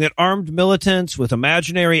remembering that armed militants with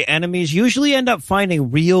imaginary enemies usually end up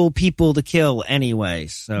finding real people to kill anyway.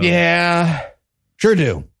 So yeah, sure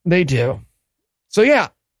do. They do. So yeah,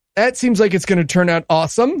 that seems like it's going to turn out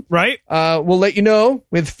awesome. Right. We'll let you know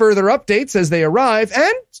with further updates as they arrive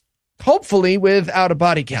and hopefully without a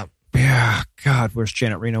body count. Yeah. God, where's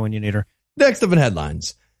Janet Reno when you need her? Next up in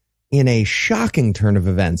headlines. In a shocking turn of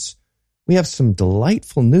events, we have some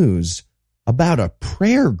delightful news about a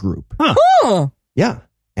prayer group. Huh. Yeah.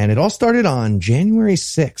 And it all started on January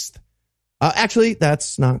 6th. Actually,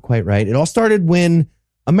 that's not quite right. It all started when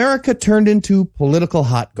America turned into political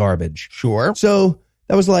hot garbage. Sure. So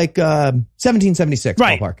that was like 1776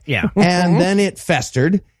 right. ballpark. Yeah. And then it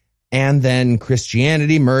festered. And then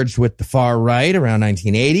Christianity merged with the far right around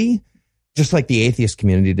 1980, just like the atheist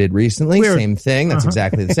community did recently. Weird. Same thing. That's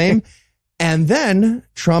exactly the same. And then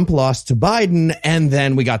Trump lost to Biden, and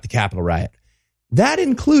then we got the Capitol riot. That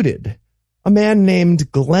included a man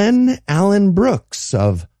named Glenn Allen Brooks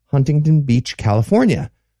of Huntington Beach, California,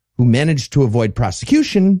 who managed to avoid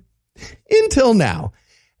prosecution until now.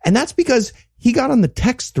 And that's because he got on the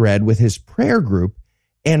text thread with his prayer group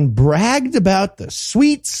and bragged about the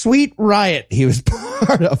sweet, sweet riot he was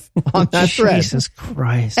part of on that thread. Jesus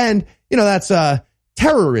Christ. And, that's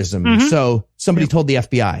terrorism. Mm-hmm. So somebody told the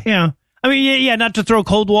FBI. Yeah. I mean, yeah, not to throw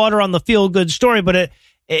cold water on the feel-good story, but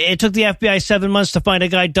it took the FBI 7 months to find a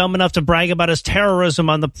guy dumb enough to brag about his terrorism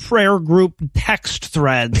on the prayer group text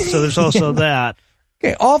thread. So there's also that.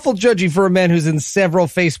 Okay, awful judgy for a man who's in several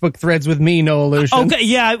Facebook threads with me, no illusions. Okay,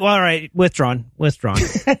 yeah, all right, withdrawn.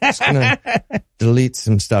 Just gonna delete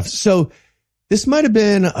some stuff. So this might have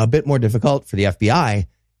been a bit more difficult for the FBI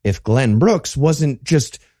if Glenn Brooks wasn't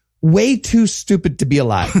just way too stupid to be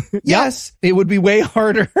alive. Yes, it would be way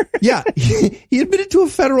harder. Yeah, he admitted to a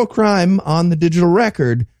federal crime on the digital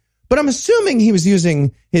record, but I'm assuming he was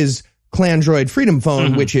using his Clandroid Freedom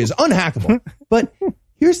phone, which is unhackable. But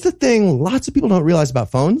here's the thing lots of people don't realize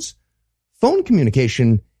about phones. Phone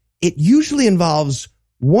communication, it usually involves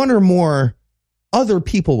one or more other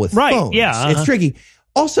people with phones. Yeah, It's tricky.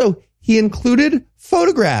 Also, he included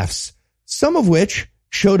photographs, some of which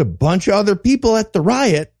showed a bunch of other people at the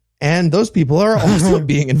riot, and those people are also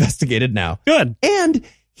being investigated now. Good. And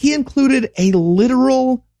he included a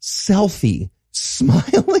literal selfie,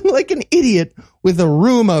 smiling like an idiot with a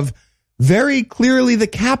room of very clearly the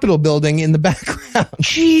Capitol building in the background.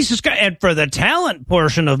 Jesus God. And for the talent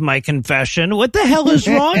portion of my confession, what the hell is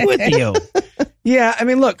wrong with you? Yeah, I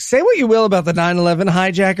mean, look, say what you will about the 9/11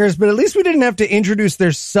 hijackers, but at least we didn't have to introduce their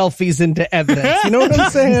selfies into evidence. You know what I'm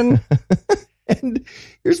saying? And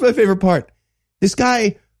here's my favorite part. This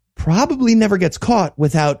guy probably never gets caught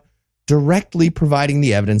without directly providing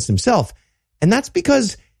the evidence himself. And that's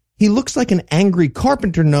because he looks like an angry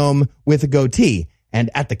carpenter gnome with a goatee. And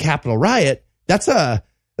at the Capitol riot, that's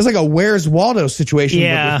like a Where's Waldo situation,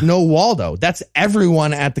 but with no Waldo. That's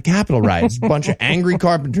everyone at the Capitol riot. It's a bunch of angry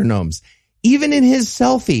carpenter gnomes. Even in his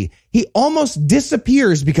selfie, he almost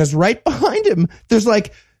disappears because right behind him, there's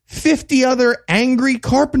like 50 other angry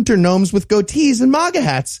carpenter gnomes with goatees and MAGA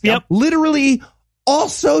hats. Yep. Literally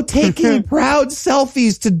also taking proud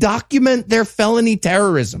selfies to document their felony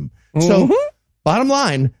terrorism. So, bottom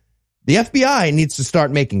line, the FBI needs to start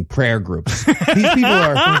making prayer groups. These people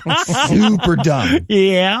are super dumb.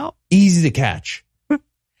 Yeah. Easy to catch.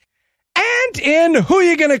 And in Who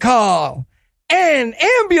You Gonna Call? And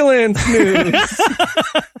ambulance news.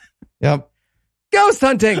 Yep. Ghost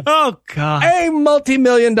hunting. Oh, God. A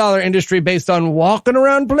multi-million-dollar industry based on walking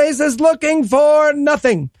around places looking for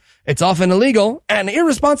nothing. It's often illegal, an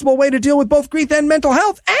irresponsible way to deal with both grief and mental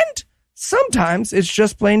health, and sometimes it's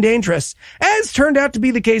just plain dangerous, as turned out to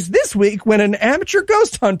be the case this week when an amateur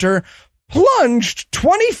ghost hunter plunged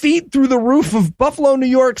 20 feet through the roof of Buffalo, New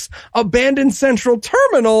York's abandoned Central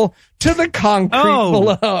Terminal to the concrete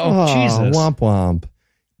below. Oh, Jesus. Womp womp.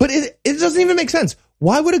 But it doesn't even make sense.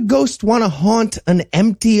 Why would a ghost want to haunt an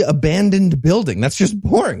empty, abandoned building? That's just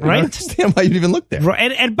boring. Right? I don't understand why you'd even look there.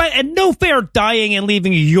 Right. And no fair dying and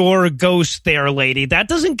leaving your ghost there, lady. That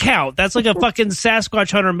doesn't count. That's like a fucking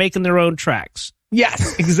Sasquatch hunter making their own tracks.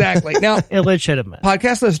 Yes, exactly. Now, illegitimate.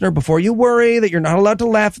 Podcast listener, before you worry that you're not allowed to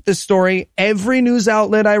laugh at this story, every news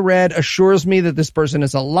outlet I read assures me that this person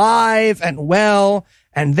is alive and well,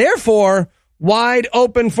 and therefore wide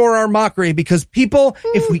open for our mockery, because people,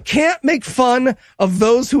 if we can't make fun of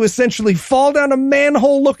those who essentially fall down a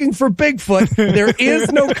manhole looking for Bigfoot, there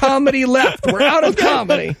is no comedy left. We're out of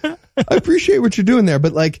comedy. I appreciate what you're doing there,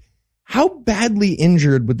 but like, how badly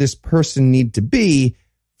injured would this person need to be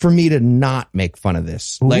for me to not make fun of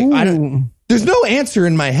this? Like, there's no answer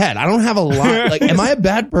in my head. I don't have a line. Like, am I a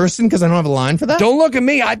bad person because I don't have a line for that? Don't look at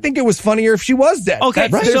me. I think it was funnier if she was dead. Okay,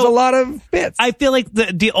 right. There's a lot of bits. I feel like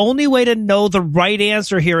the only way to know the right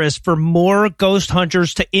answer here is for more ghost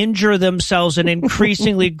hunters to injure themselves in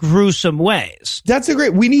increasingly gruesome ways. That's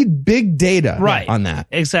we need big data on that.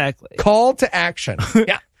 Exactly. Call to action.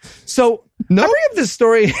 Yeah. So I bring up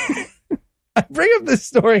this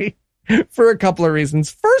story. For a couple of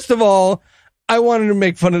reasons. First of all, I wanted to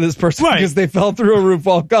make fun of this person because they fell through a roof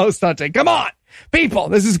while ghost hunting. Come on, people,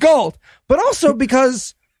 this is gold. But also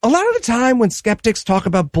because a lot of the time when skeptics talk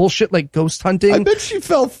about bullshit like ghost hunting, I bet she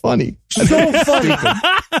felt funny. So funny.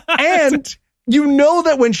 And you know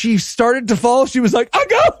that when she started to fall, she was like, a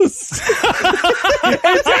ghost!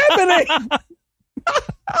 It's happening!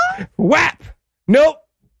 Whap! Nope,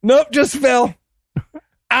 just fell.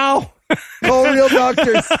 Ow! Call real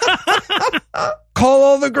doctors. Call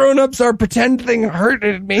all the grown-ups. Our pretend thing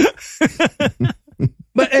hurted me.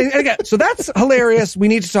 But again, so that's hilarious. We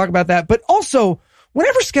need to talk about that. But also,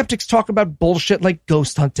 whenever skeptics talk about bullshit like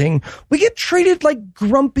ghost hunting, we get treated like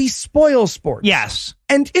grumpy spoil sports. Yes.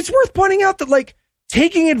 And it's worth pointing out that, like,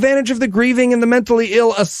 taking advantage of the grieving and the mentally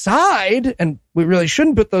ill aside, and we really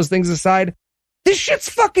shouldn't put those things aside, this shit's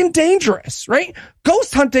fucking dangerous, right?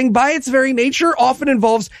 Ghost hunting, by its very nature, often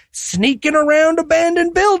involves sneaking around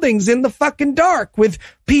abandoned buildings in the fucking dark with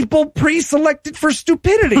people pre-selected for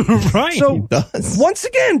stupidity. Right. So, once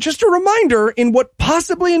again, just a reminder, in what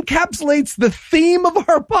possibly encapsulates the theme of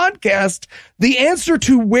our podcast, the answer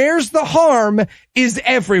to where's the harm is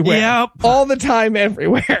everywhere. Yep. All the time,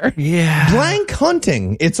 everywhere. Yeah. Blank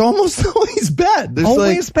hunting. It's almost always bad. There's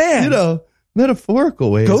always bad. You know,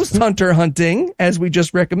 metaphorical ways. Ghost hunter hunting, as we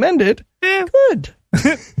just recommended. Yeah. Good.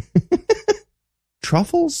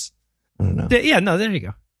 Truffles? I don't know. Yeah, no, there you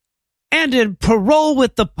go. And in Parole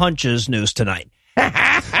with the Punches news tonight.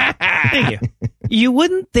 Thank you. You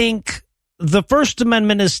wouldn't think the First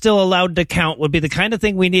Amendment is still allowed to count would be the kind of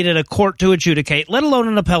thing we needed a court to adjudicate, let alone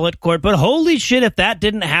an appellate court. But holy shit, if that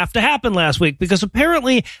didn't have to happen last week, because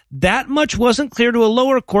apparently that much wasn't clear to a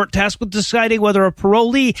lower court tasked with deciding whether a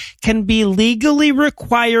parolee can be legally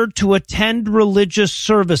required to attend religious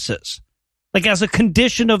services, like as a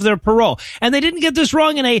condition of their parole. And they didn't get this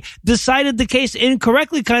wrong in a decided the case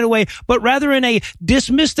incorrectly kind of way, but rather in a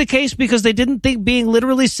dismissed the case because they didn't think being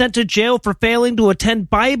literally sent to jail for failing to attend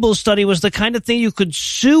Bible study was the kind of thing you could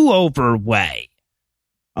sue over way.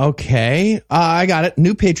 Okay. I got it.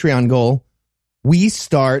 New Patreon goal. We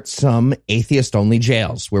start some atheist-only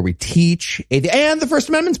jails where we teach and the First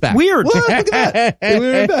Amendment's back. Weird. Whoa, look at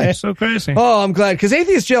that. So crazy. Oh, I'm glad, because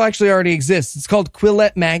atheist jail actually already exists. It's called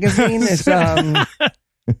Quillette Magazine. It's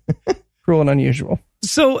cruel and unusual.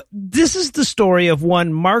 So this is the story of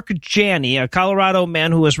one Mark Janney, a Colorado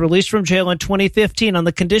man who was released from jail in 2015 on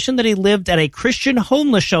the condition that he lived at a Christian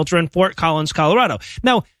homeless shelter in Fort Collins, Colorado.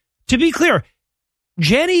 Now, to be clear,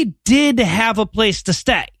 Janney did have a place to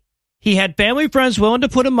stay. He had family friends willing to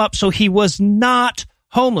put him up, so he was not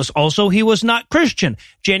homeless. Also, he was not Christian.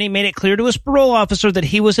 Janney made it clear to his parole officer that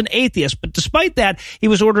he was an atheist, but despite that, he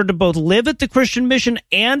was ordered to both live at the Christian mission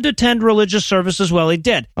and attend religious services while he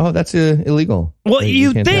did. Oh, that's illegal. Well,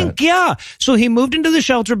 you think, yeah. So he moved into the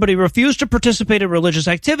shelter, but he refused to participate in religious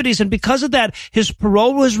activities, and because of that, his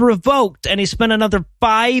parole was revoked, and he spent another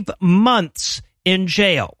 5 months in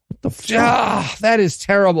jail. What the fuck? That is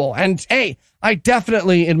terrible. And hey, I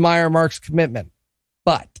definitely admire Mark's commitment.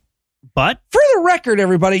 But for the record,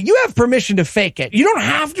 everybody, you have permission to fake it. You don't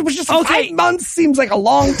have to. It's just 5 months seems like a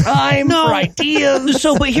long time for ideas.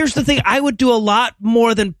 So, but here's the thing. I would do a lot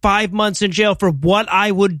more than 5 months in jail for what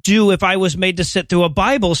I would do if I was made to sit through a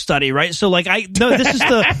Bible study, right? So, like, this is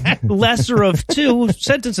the lesser of two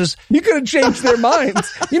sentences. You could have changed their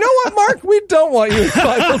minds. You know what, Mark? We don't want you in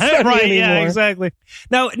Bible study right, anymore. Yeah, exactly.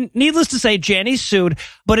 Now, needless to say, Janney sued,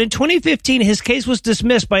 but in 2015, his case was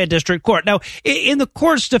dismissed by a district court. Now, in the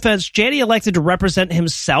court's defense, Janney elected to represent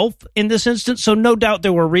himself in this instance, so no doubt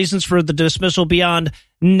there were reasons for the dismissal beyond,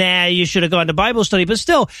 nah, you should have gone to Bible study. But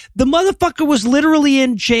still, the motherfucker was literally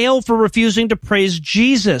in jail for refusing to praise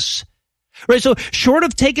Jesus. Right, so short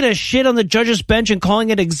of taking a shit on the judge's bench and calling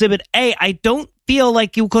it Exhibit A, I don't feel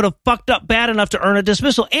like you could have fucked up bad enough to earn a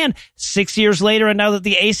dismissal. And 6 years later, and now that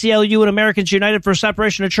the ACLU and Americans United for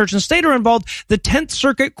Separation of Church and State are involved, the 10th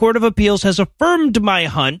Circuit Court of Appeals has affirmed my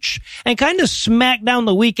hunch and kind of smacked down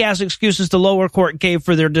the weak-ass excuses the lower court gave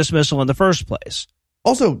for their dismissal in the first place.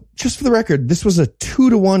 Also, just for the record, this was a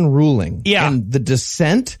 2-to-1 ruling. Yeah. And the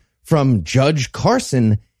dissent from Judge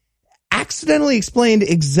Carson accidentally explained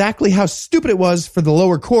exactly how stupid it was for the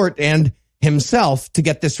lower court and himself to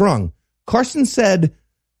get this wrong. Carson said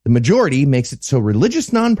the majority makes it so religious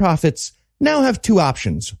nonprofits now have two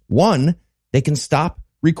options. One, they can stop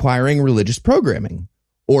requiring religious programming.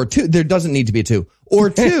 Or two, there doesn't need to be two. Or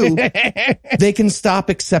two, they can stop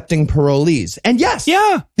accepting parolees. And yes,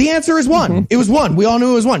 the answer is one. It was one. We all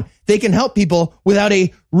knew it was one. They can help people without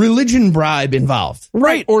a religion bribe involved.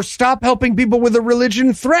 Right. Or stop helping people with a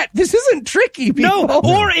religion threat. This isn't tricky, people. No.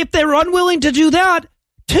 Or if they're unwilling to do that,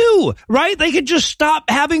 two, right? They could just stop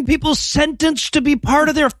having people sentenced to be part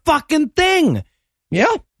of their fucking thing.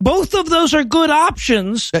 Yeah. Both of those are good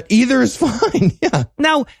options. Either is fine. Yeah.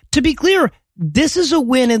 Now, to be clear, this is a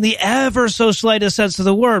win in the ever so slightest sense of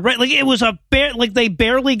the word, right? Like it was like they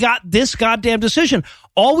barely got this goddamn decision.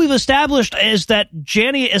 All we've established is that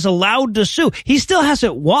Janney is allowed to sue. He still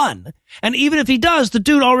hasn't won. And even if he does, the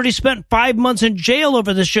dude already spent 5 months in jail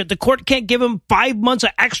over this shit. The court can't give him 5 months of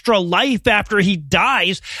extra life after he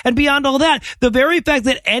dies. And beyond all that, the very fact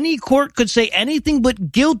that any court could say anything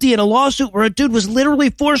but guilty in a lawsuit where a dude was literally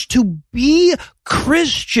forced to be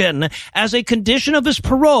Christian as a condition of his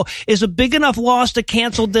parole is a big enough loss to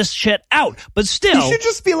cancel this shit out. But still, you should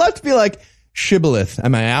just be left to be like, shibboleth,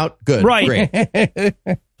 am I out? Good. Right. Great.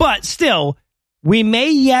 But still, we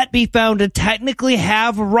may yet be found to technically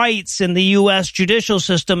have rights in the U.S. judicial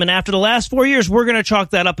system. And after the last 4 years, we're going to chalk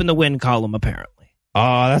that up in the win column, apparently.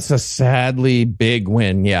 Oh, that's a sadly big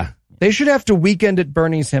win. Yeah. They should have to weekend at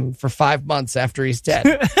Bernie's him for 5 months after he's dead.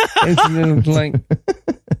 Like,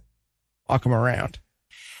 walk him around.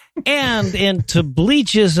 And into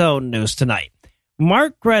Bleach's own news tonight.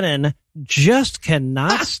 Mark Grennan just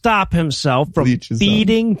cannot stop himself from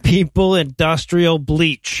feeding people industrial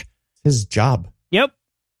bleach. His job. Yep.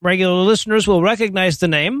 Regular listeners will recognize the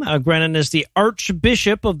name. Grennan is the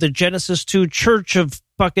Archbishop of the Genesis 2 Church of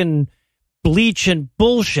fucking bleach and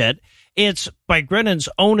bullshit. It's, by Grennan's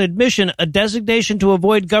own admission, a designation to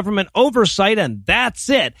avoid government oversight, and that's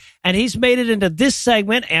it. And he's made it into this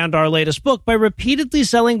segment and our latest book by repeatedly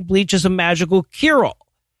selling bleach as a magical cure-all.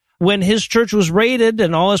 When his church was raided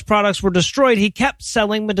and all his products were destroyed, he kept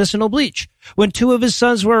selling medicinal bleach. When 2 of his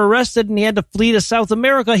sons were arrested and he had to flee to South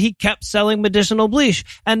America, he kept selling medicinal bleach.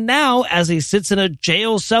 And now, as he sits in a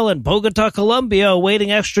jail cell in Bogota, Colombia,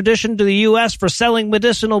 awaiting extradition to the U.S. for selling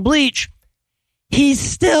medicinal bleach, he's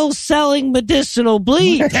still selling medicinal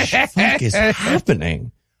bleach. What the fuck is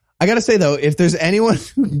happening? I got to say, though, if there's anyone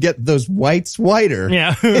who can get those whites whiter,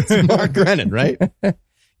 it's Mark Grennan, right?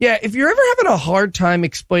 Yeah, if you're ever having a hard time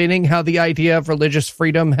explaining how the idea of religious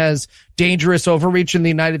freedom has dangerous overreach in the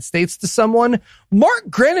United States to someone, Mark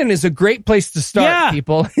Grennan is a great place to start,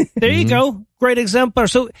 people. There you go. Great exemplar.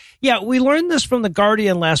 So, yeah, we learned this from The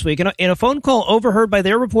Guardian last week. In a phone call overheard by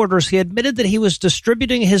their reporters, he admitted that he was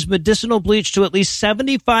distributing his medicinal bleach to at least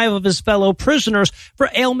 75 of his fellow prisoners for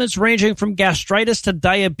ailments ranging from gastritis to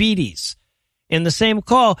diabetes. In the same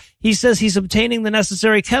call, he says he's obtaining the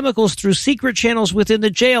necessary chemicals through secret channels within the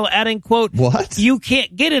jail, adding, quote, "What? You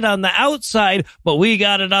can't get it on the outside, but we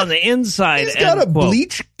got it on the inside." He's got a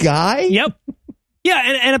bleach guy? Yep. Yeah,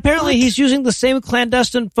 and apparently he's using the same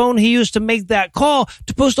clandestine phone he used to make that call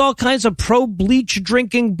to post all kinds of pro-bleach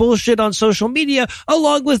drinking bullshit on social media,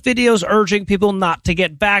 along with videos urging people not to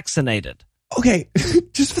get vaccinated. Okay,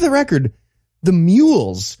 just for the record, the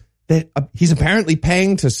mules that he's apparently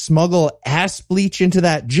paying to smuggle ass bleach into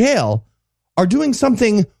that jail are doing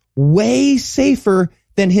something way safer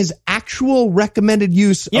than his actual recommended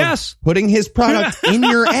use of putting his product in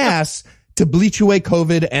your ass to bleach away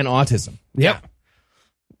COVID and autism. Yep.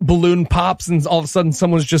 Balloon pops and all of a sudden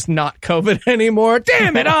someone's just not COVID anymore.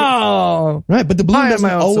 Damn it. Oh, right. But the balloon doesn't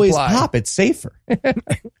always pop. It's safer.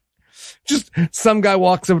 Just some guy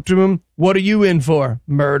walks up to him. What are you in for?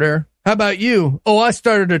 Murder. How about you? Oh, I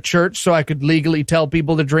started a church so I could legally tell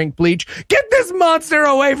people to drink bleach. Get this monster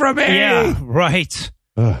away from me. Yeah, right.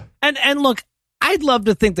 And look, I'd love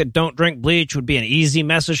to think that don't drink bleach would be an easy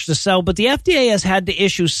message to sell, but the FDA has had to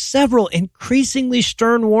issue several increasingly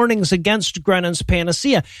stern warnings against Grennan's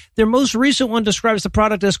panacea. Their most recent one describes the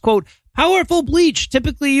product as, quote, powerful bleach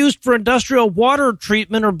typically used for industrial water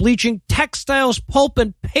treatment or bleaching textiles, pulp,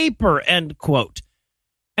 and paper, end quote.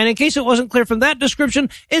 And in case it wasn't clear from that description,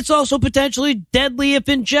 it's also potentially deadly if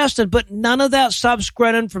ingested, but none of that stops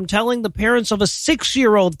Grennan from telling the parents of a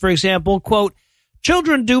 6-year-old, for example, quote,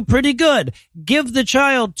 children do pretty good. Give the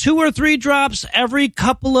child 2 or 3 drops every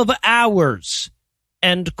couple of hours,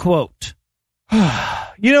 end quote.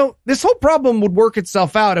 You know, this whole problem would work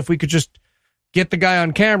itself out if we could just get the guy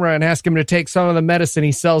on camera and ask him to take some of the medicine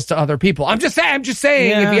he sells to other people. I'm just saying,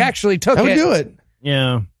 if he actually took it. I would do it.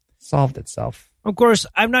 Yeah. Solved itself. Of course,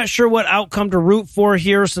 I'm not sure what outcome to root for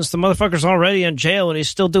here since the motherfucker's already in jail and he's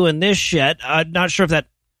still doing this shit. I'm not sure if that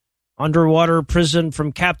underwater prison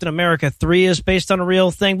from Captain America 3 is based on a real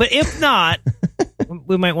thing, but if not,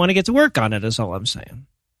 we might want to get to work on it, is all I'm saying.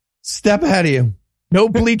 Step ahead of you. No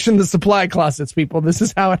bleach in the supply closets, people. This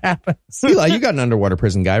is how it happens. Eli, you got an underwater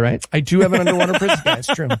prison guy, right? I do have an underwater prison guy. It's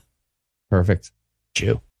true. Perfect.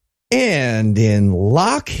 Chew. And in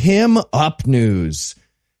Lock Him Up news,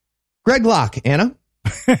 Greg Locke, Anna.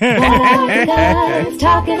 What the guy's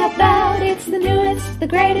talking about, it's the newest, the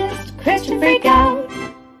greatest Christian freak out.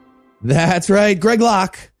 That's right. Greg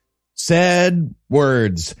Locke said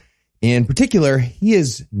words. In particular, he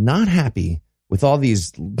is not happy with all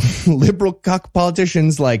these liberal cuck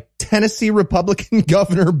politicians like Tennessee Republican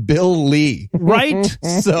Governor Bill Lee. Right?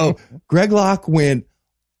 So Greg Locke went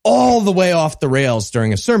all the way off the rails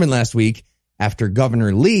during a sermon last week after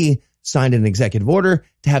Governor Lee signed an executive order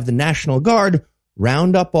to have the National Guard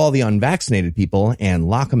round up all the unvaccinated people and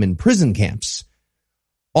lock them in prison camps.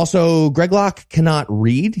 Also, Greg Locke cannot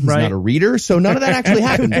read. He's not a reader, so none of that actually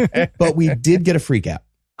happened. But we did get a freak out.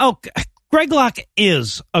 Oh, Greg Locke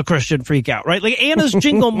is a Christian freak out, right? Like Anna's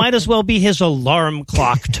jingle might as well be his alarm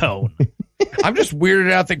clock tone. I'm just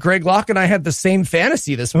weirded out that Greg Locke and I had the same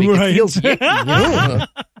fantasy this week. Right. It feels yicky.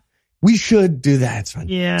 We should do that. It's fun.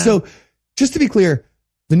 Yeah. So just to be clear,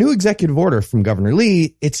 the new executive order from Governor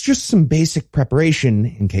Lee, it's just some basic preparation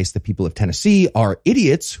in case the people of Tennessee are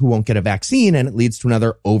idiots who won't get a vaccine and it leads to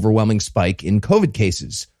another overwhelming spike in COVID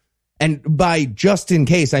cases. And by just in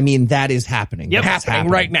case, I mean that is happening. Yep, happening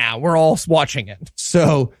right now. We're all watching it.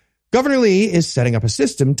 So Governor Lee is setting up a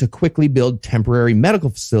system to quickly build temporary medical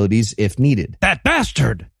facilities if needed. That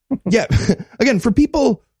bastard. Yeah. Again, for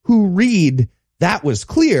people who read, that was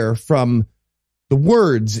clear from the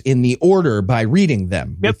words in the order by reading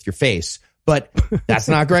them with your face. But that's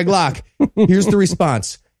not Greg Locke. Here's the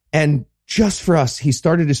response. And just for us, he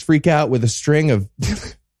started his freak out with a string of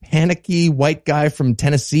panicky white guy from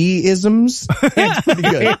Tennessee isms. It's pretty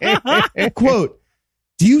good. Quote,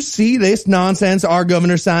 do you see this nonsense our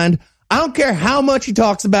governor signed? I don't care how much he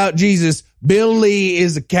talks about Jesus. Bill Lee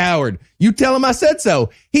is a coward. You tell him I said so.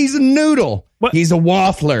 He's a noodle. What? He's a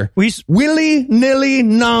waffler. Willy-nilly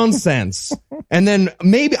nonsense. And then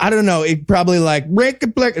maybe, I don't know, it probably like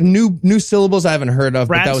new syllables I haven't heard of,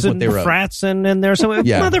 but that was what they wrote. Fratson in there. So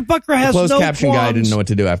motherfucker has the closed no caption guy didn't know what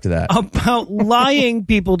to do after that. About lying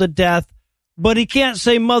people to death, but he can't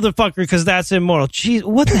say motherfucker because that's immoral. Jeez,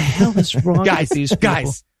 what the hell is wrong with these people?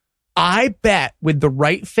 Guys, I bet with the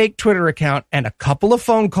right fake Twitter account and a couple of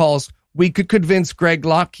phone calls, we could convince Greg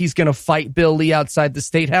Locke he's going to fight Bill Lee outside the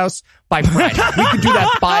State House by Friday. We could do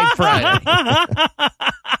that by Friday.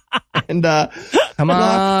 And come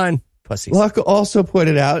on, pussies. Locke also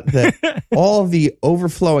pointed out that all the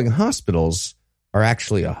overflowing hospitals are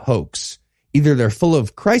actually a hoax. Either they're full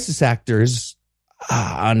of crisis actors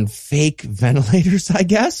on fake ventilators, I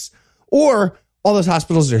guess, or all those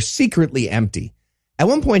hospitals are secretly empty. At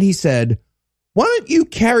one point, he said, why don't you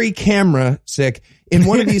carry camera, sick, in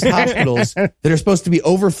one of these hospitals that are supposed to be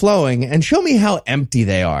overflowing and show me how empty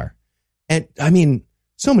they are? And I mean,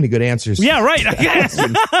 so many good answers. Yeah, right.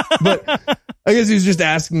 But I guess he was just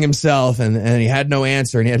asking himself and he had no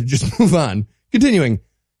answer and he had to just move on. Continuing,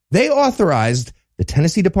 they authorized the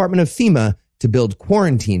Tennessee Department of FEMA to build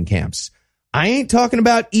quarantine camps. I ain't talking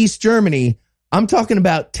about East Germany. I'm talking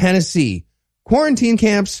about Tennessee. Quarantine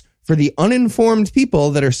camps for the uninformed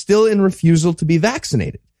people that are still in refusal to be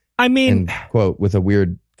vaccinated. I mean, and, quote, with a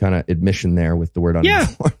weird kind of admission there with the word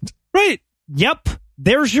uninformed. Yeah, right. Yep.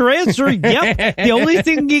 There's your answer. Yep. The only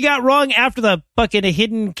thing he got wrong after the fucking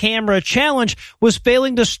hidden camera challenge was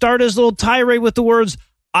failing to start his little tirade with the words,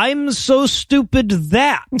 I'm so stupid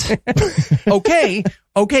that.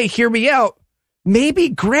 Okay, hear me out. Maybe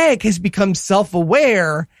Greg has become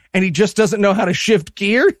self-aware and he just doesn't know how to shift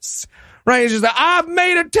gears. Right? He's just like, I've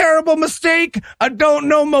made a terrible mistake. I don't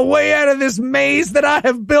know my way out of this maze that I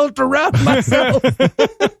have built around myself.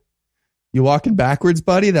 You walking backwards,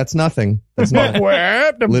 buddy? That's nothing. That's not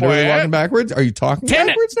literally walking backwards. Are you talking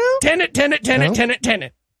backwards now?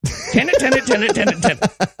 Tenet.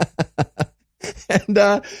 And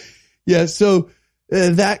yeah, so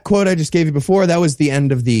that quote I just gave you before, that was the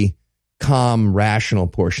end of the calm, rational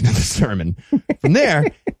portion of the sermon. From there,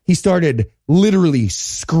 he started literally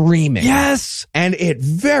screaming. Yes. And it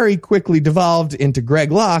very quickly devolved into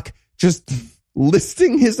Greg Locke just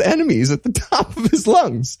listing his enemies at the top of his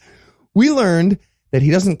lungs. We learned that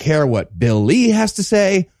he doesn't care what Bill Lee has to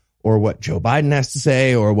say or what Joe Biden has to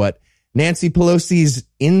say or what Nancy Pelosi's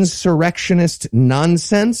insurrectionist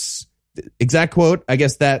nonsense, exact quote, I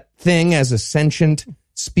guess that thing as a sentient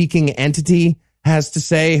speaking entity has to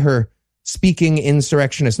say, her speaking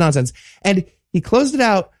insurrectionist nonsense. And he closed it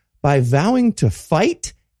out by vowing to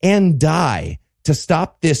fight and die to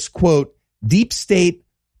stop this, quote, deep state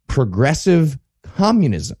progressive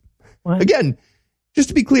communism. What? Again, just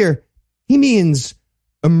to be clear, he means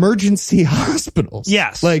emergency hospitals.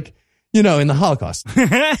 Yes. Like, you know, in the Holocaust,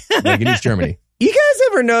 like in East Germany. You guys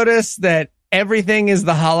ever notice that everything is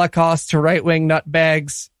the Holocaust to right-wing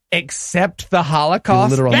nutbags except the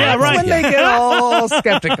Holocaust? Literal That's Holocaust. when they get all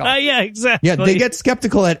skeptical. Yeah, exactly. Yeah, they get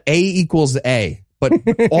skeptical at A equals A, but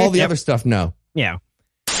all the other stuff, no. Yeah.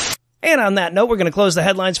 And on that note, we're going to close the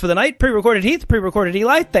headlines for the night. Pre-recorded Heath, pre-recorded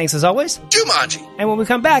Eli. Thanks as always. Jumanji. And when we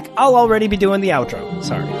come back, I'll already be doing the outro.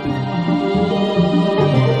 Sorry.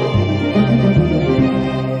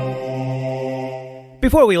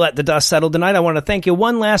 Before we let the dust settle tonight, I want to thank you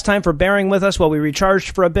one last time for bearing with us while we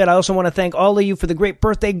recharged for a bit. I also want to thank all of you for the great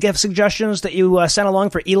birthday gift suggestions that you sent along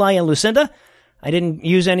for Eli and Lucinda. I didn't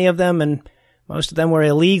use any of them, and most of them were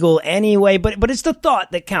illegal anyway, but it's the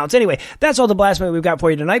thought that counts. Anyway, that's all the blasphemy we've got for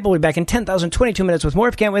you tonight. We'll be back in 10,022 minutes with more.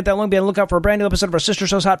 If you can't wait that long, be on the lookout for a brand new episode of our sister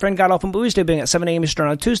show's Hot Friend God Awful Movies, debuting at 7 a.m. Eastern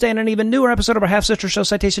on Tuesday, and an even newer episode of our half-sister show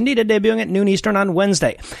Citation Needed, debuting at noon Eastern on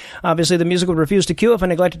Wednesday. Obviously, the music would refuse to cue if I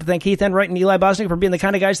neglected to thank Heath Enright and Eli Bosnick for being the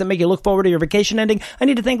kind of guys that make you look forward to your vacation ending. I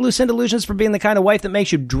need to thank Lucinda Lugeons for being the kind of wife that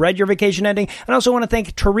makes you dread your vacation ending. And I also want to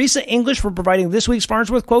thank Teresa English for providing this week's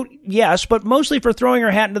Farnsworth quote, yes, but mostly for throwing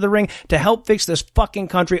her hat into the ring to help fix this fucking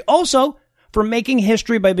country. Also, for making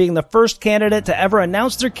history by being the first candidate to ever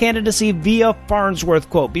announce their candidacy via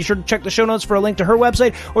Farnsworth quote. Be sure to check the show notes for a link to her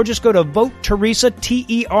website, or just go to voteteresa,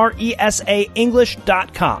 Teresa,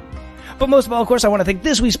 English.com. But most of all, of course, I want to thank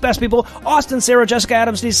this week's best people. Austin, Sarah, Jessica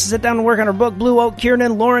Adams needs to sit down and work on her book, Blue Oak,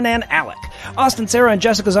 Kiernan, Lauren, and Alec. Austin, Sarah, and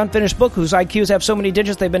Jessica's unfinished book, whose IQs have so many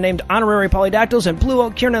digits they've been named honorary polydactyls, and Blue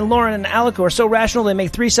Oak, Kiernan, Lauren, and Alec, who are so rational they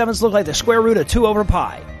make 3 7s look like the square root of 2 over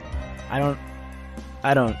pi.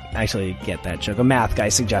 I don't actually get that joke. A math guy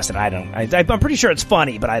suggested. I'm pretty sure it's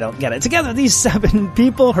funny, but I don't get it. Together, these 7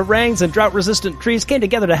 people, harangues, and drought-resistant trees came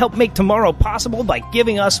together to help make tomorrow possible by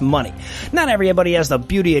giving us money. Not everybody has the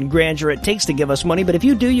beauty and grandeur it takes to give us money, but if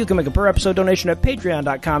you do, you can make a per-episode donation at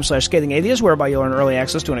patreon.com/Scathing Atheist, whereby you'll earn early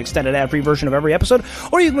access to an extended ad-free version of every episode,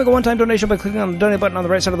 or you can make a one-time donation by clicking on the donate button on the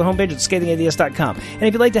right side of the homepage at scathingatheist.com. And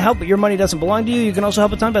if you'd like to help, but your money doesn't belong to you, you can also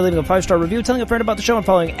help a ton by leaving a 5-star review, telling a friend about the show, and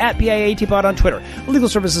following at PIATPod on Twitter. Legal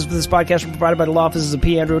services for this podcast were provided by the law offices of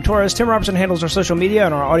P. Andrew Torres. Tim Robertson handles our social media,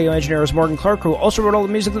 and our audio engineer is Morgan Clark, who also wrote all the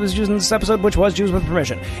music that was used in this episode, which was used with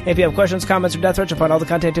permission. If you have questions, comments, or death threats, you'll find all the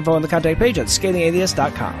contact info on the contact page at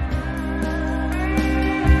scathingatheist.com.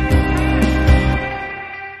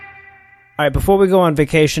 All right, before we go on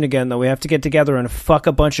vacation again, though, we have to get together and fuck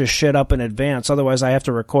a bunch of shit up in advance. Otherwise, I have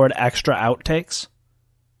to record extra outtakes.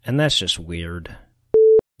 And that's just weird.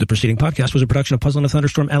 The preceding podcast was a production of Puzzle and a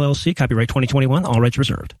Thunderstorm, LLC. Copyright 2021. All rights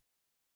reserved.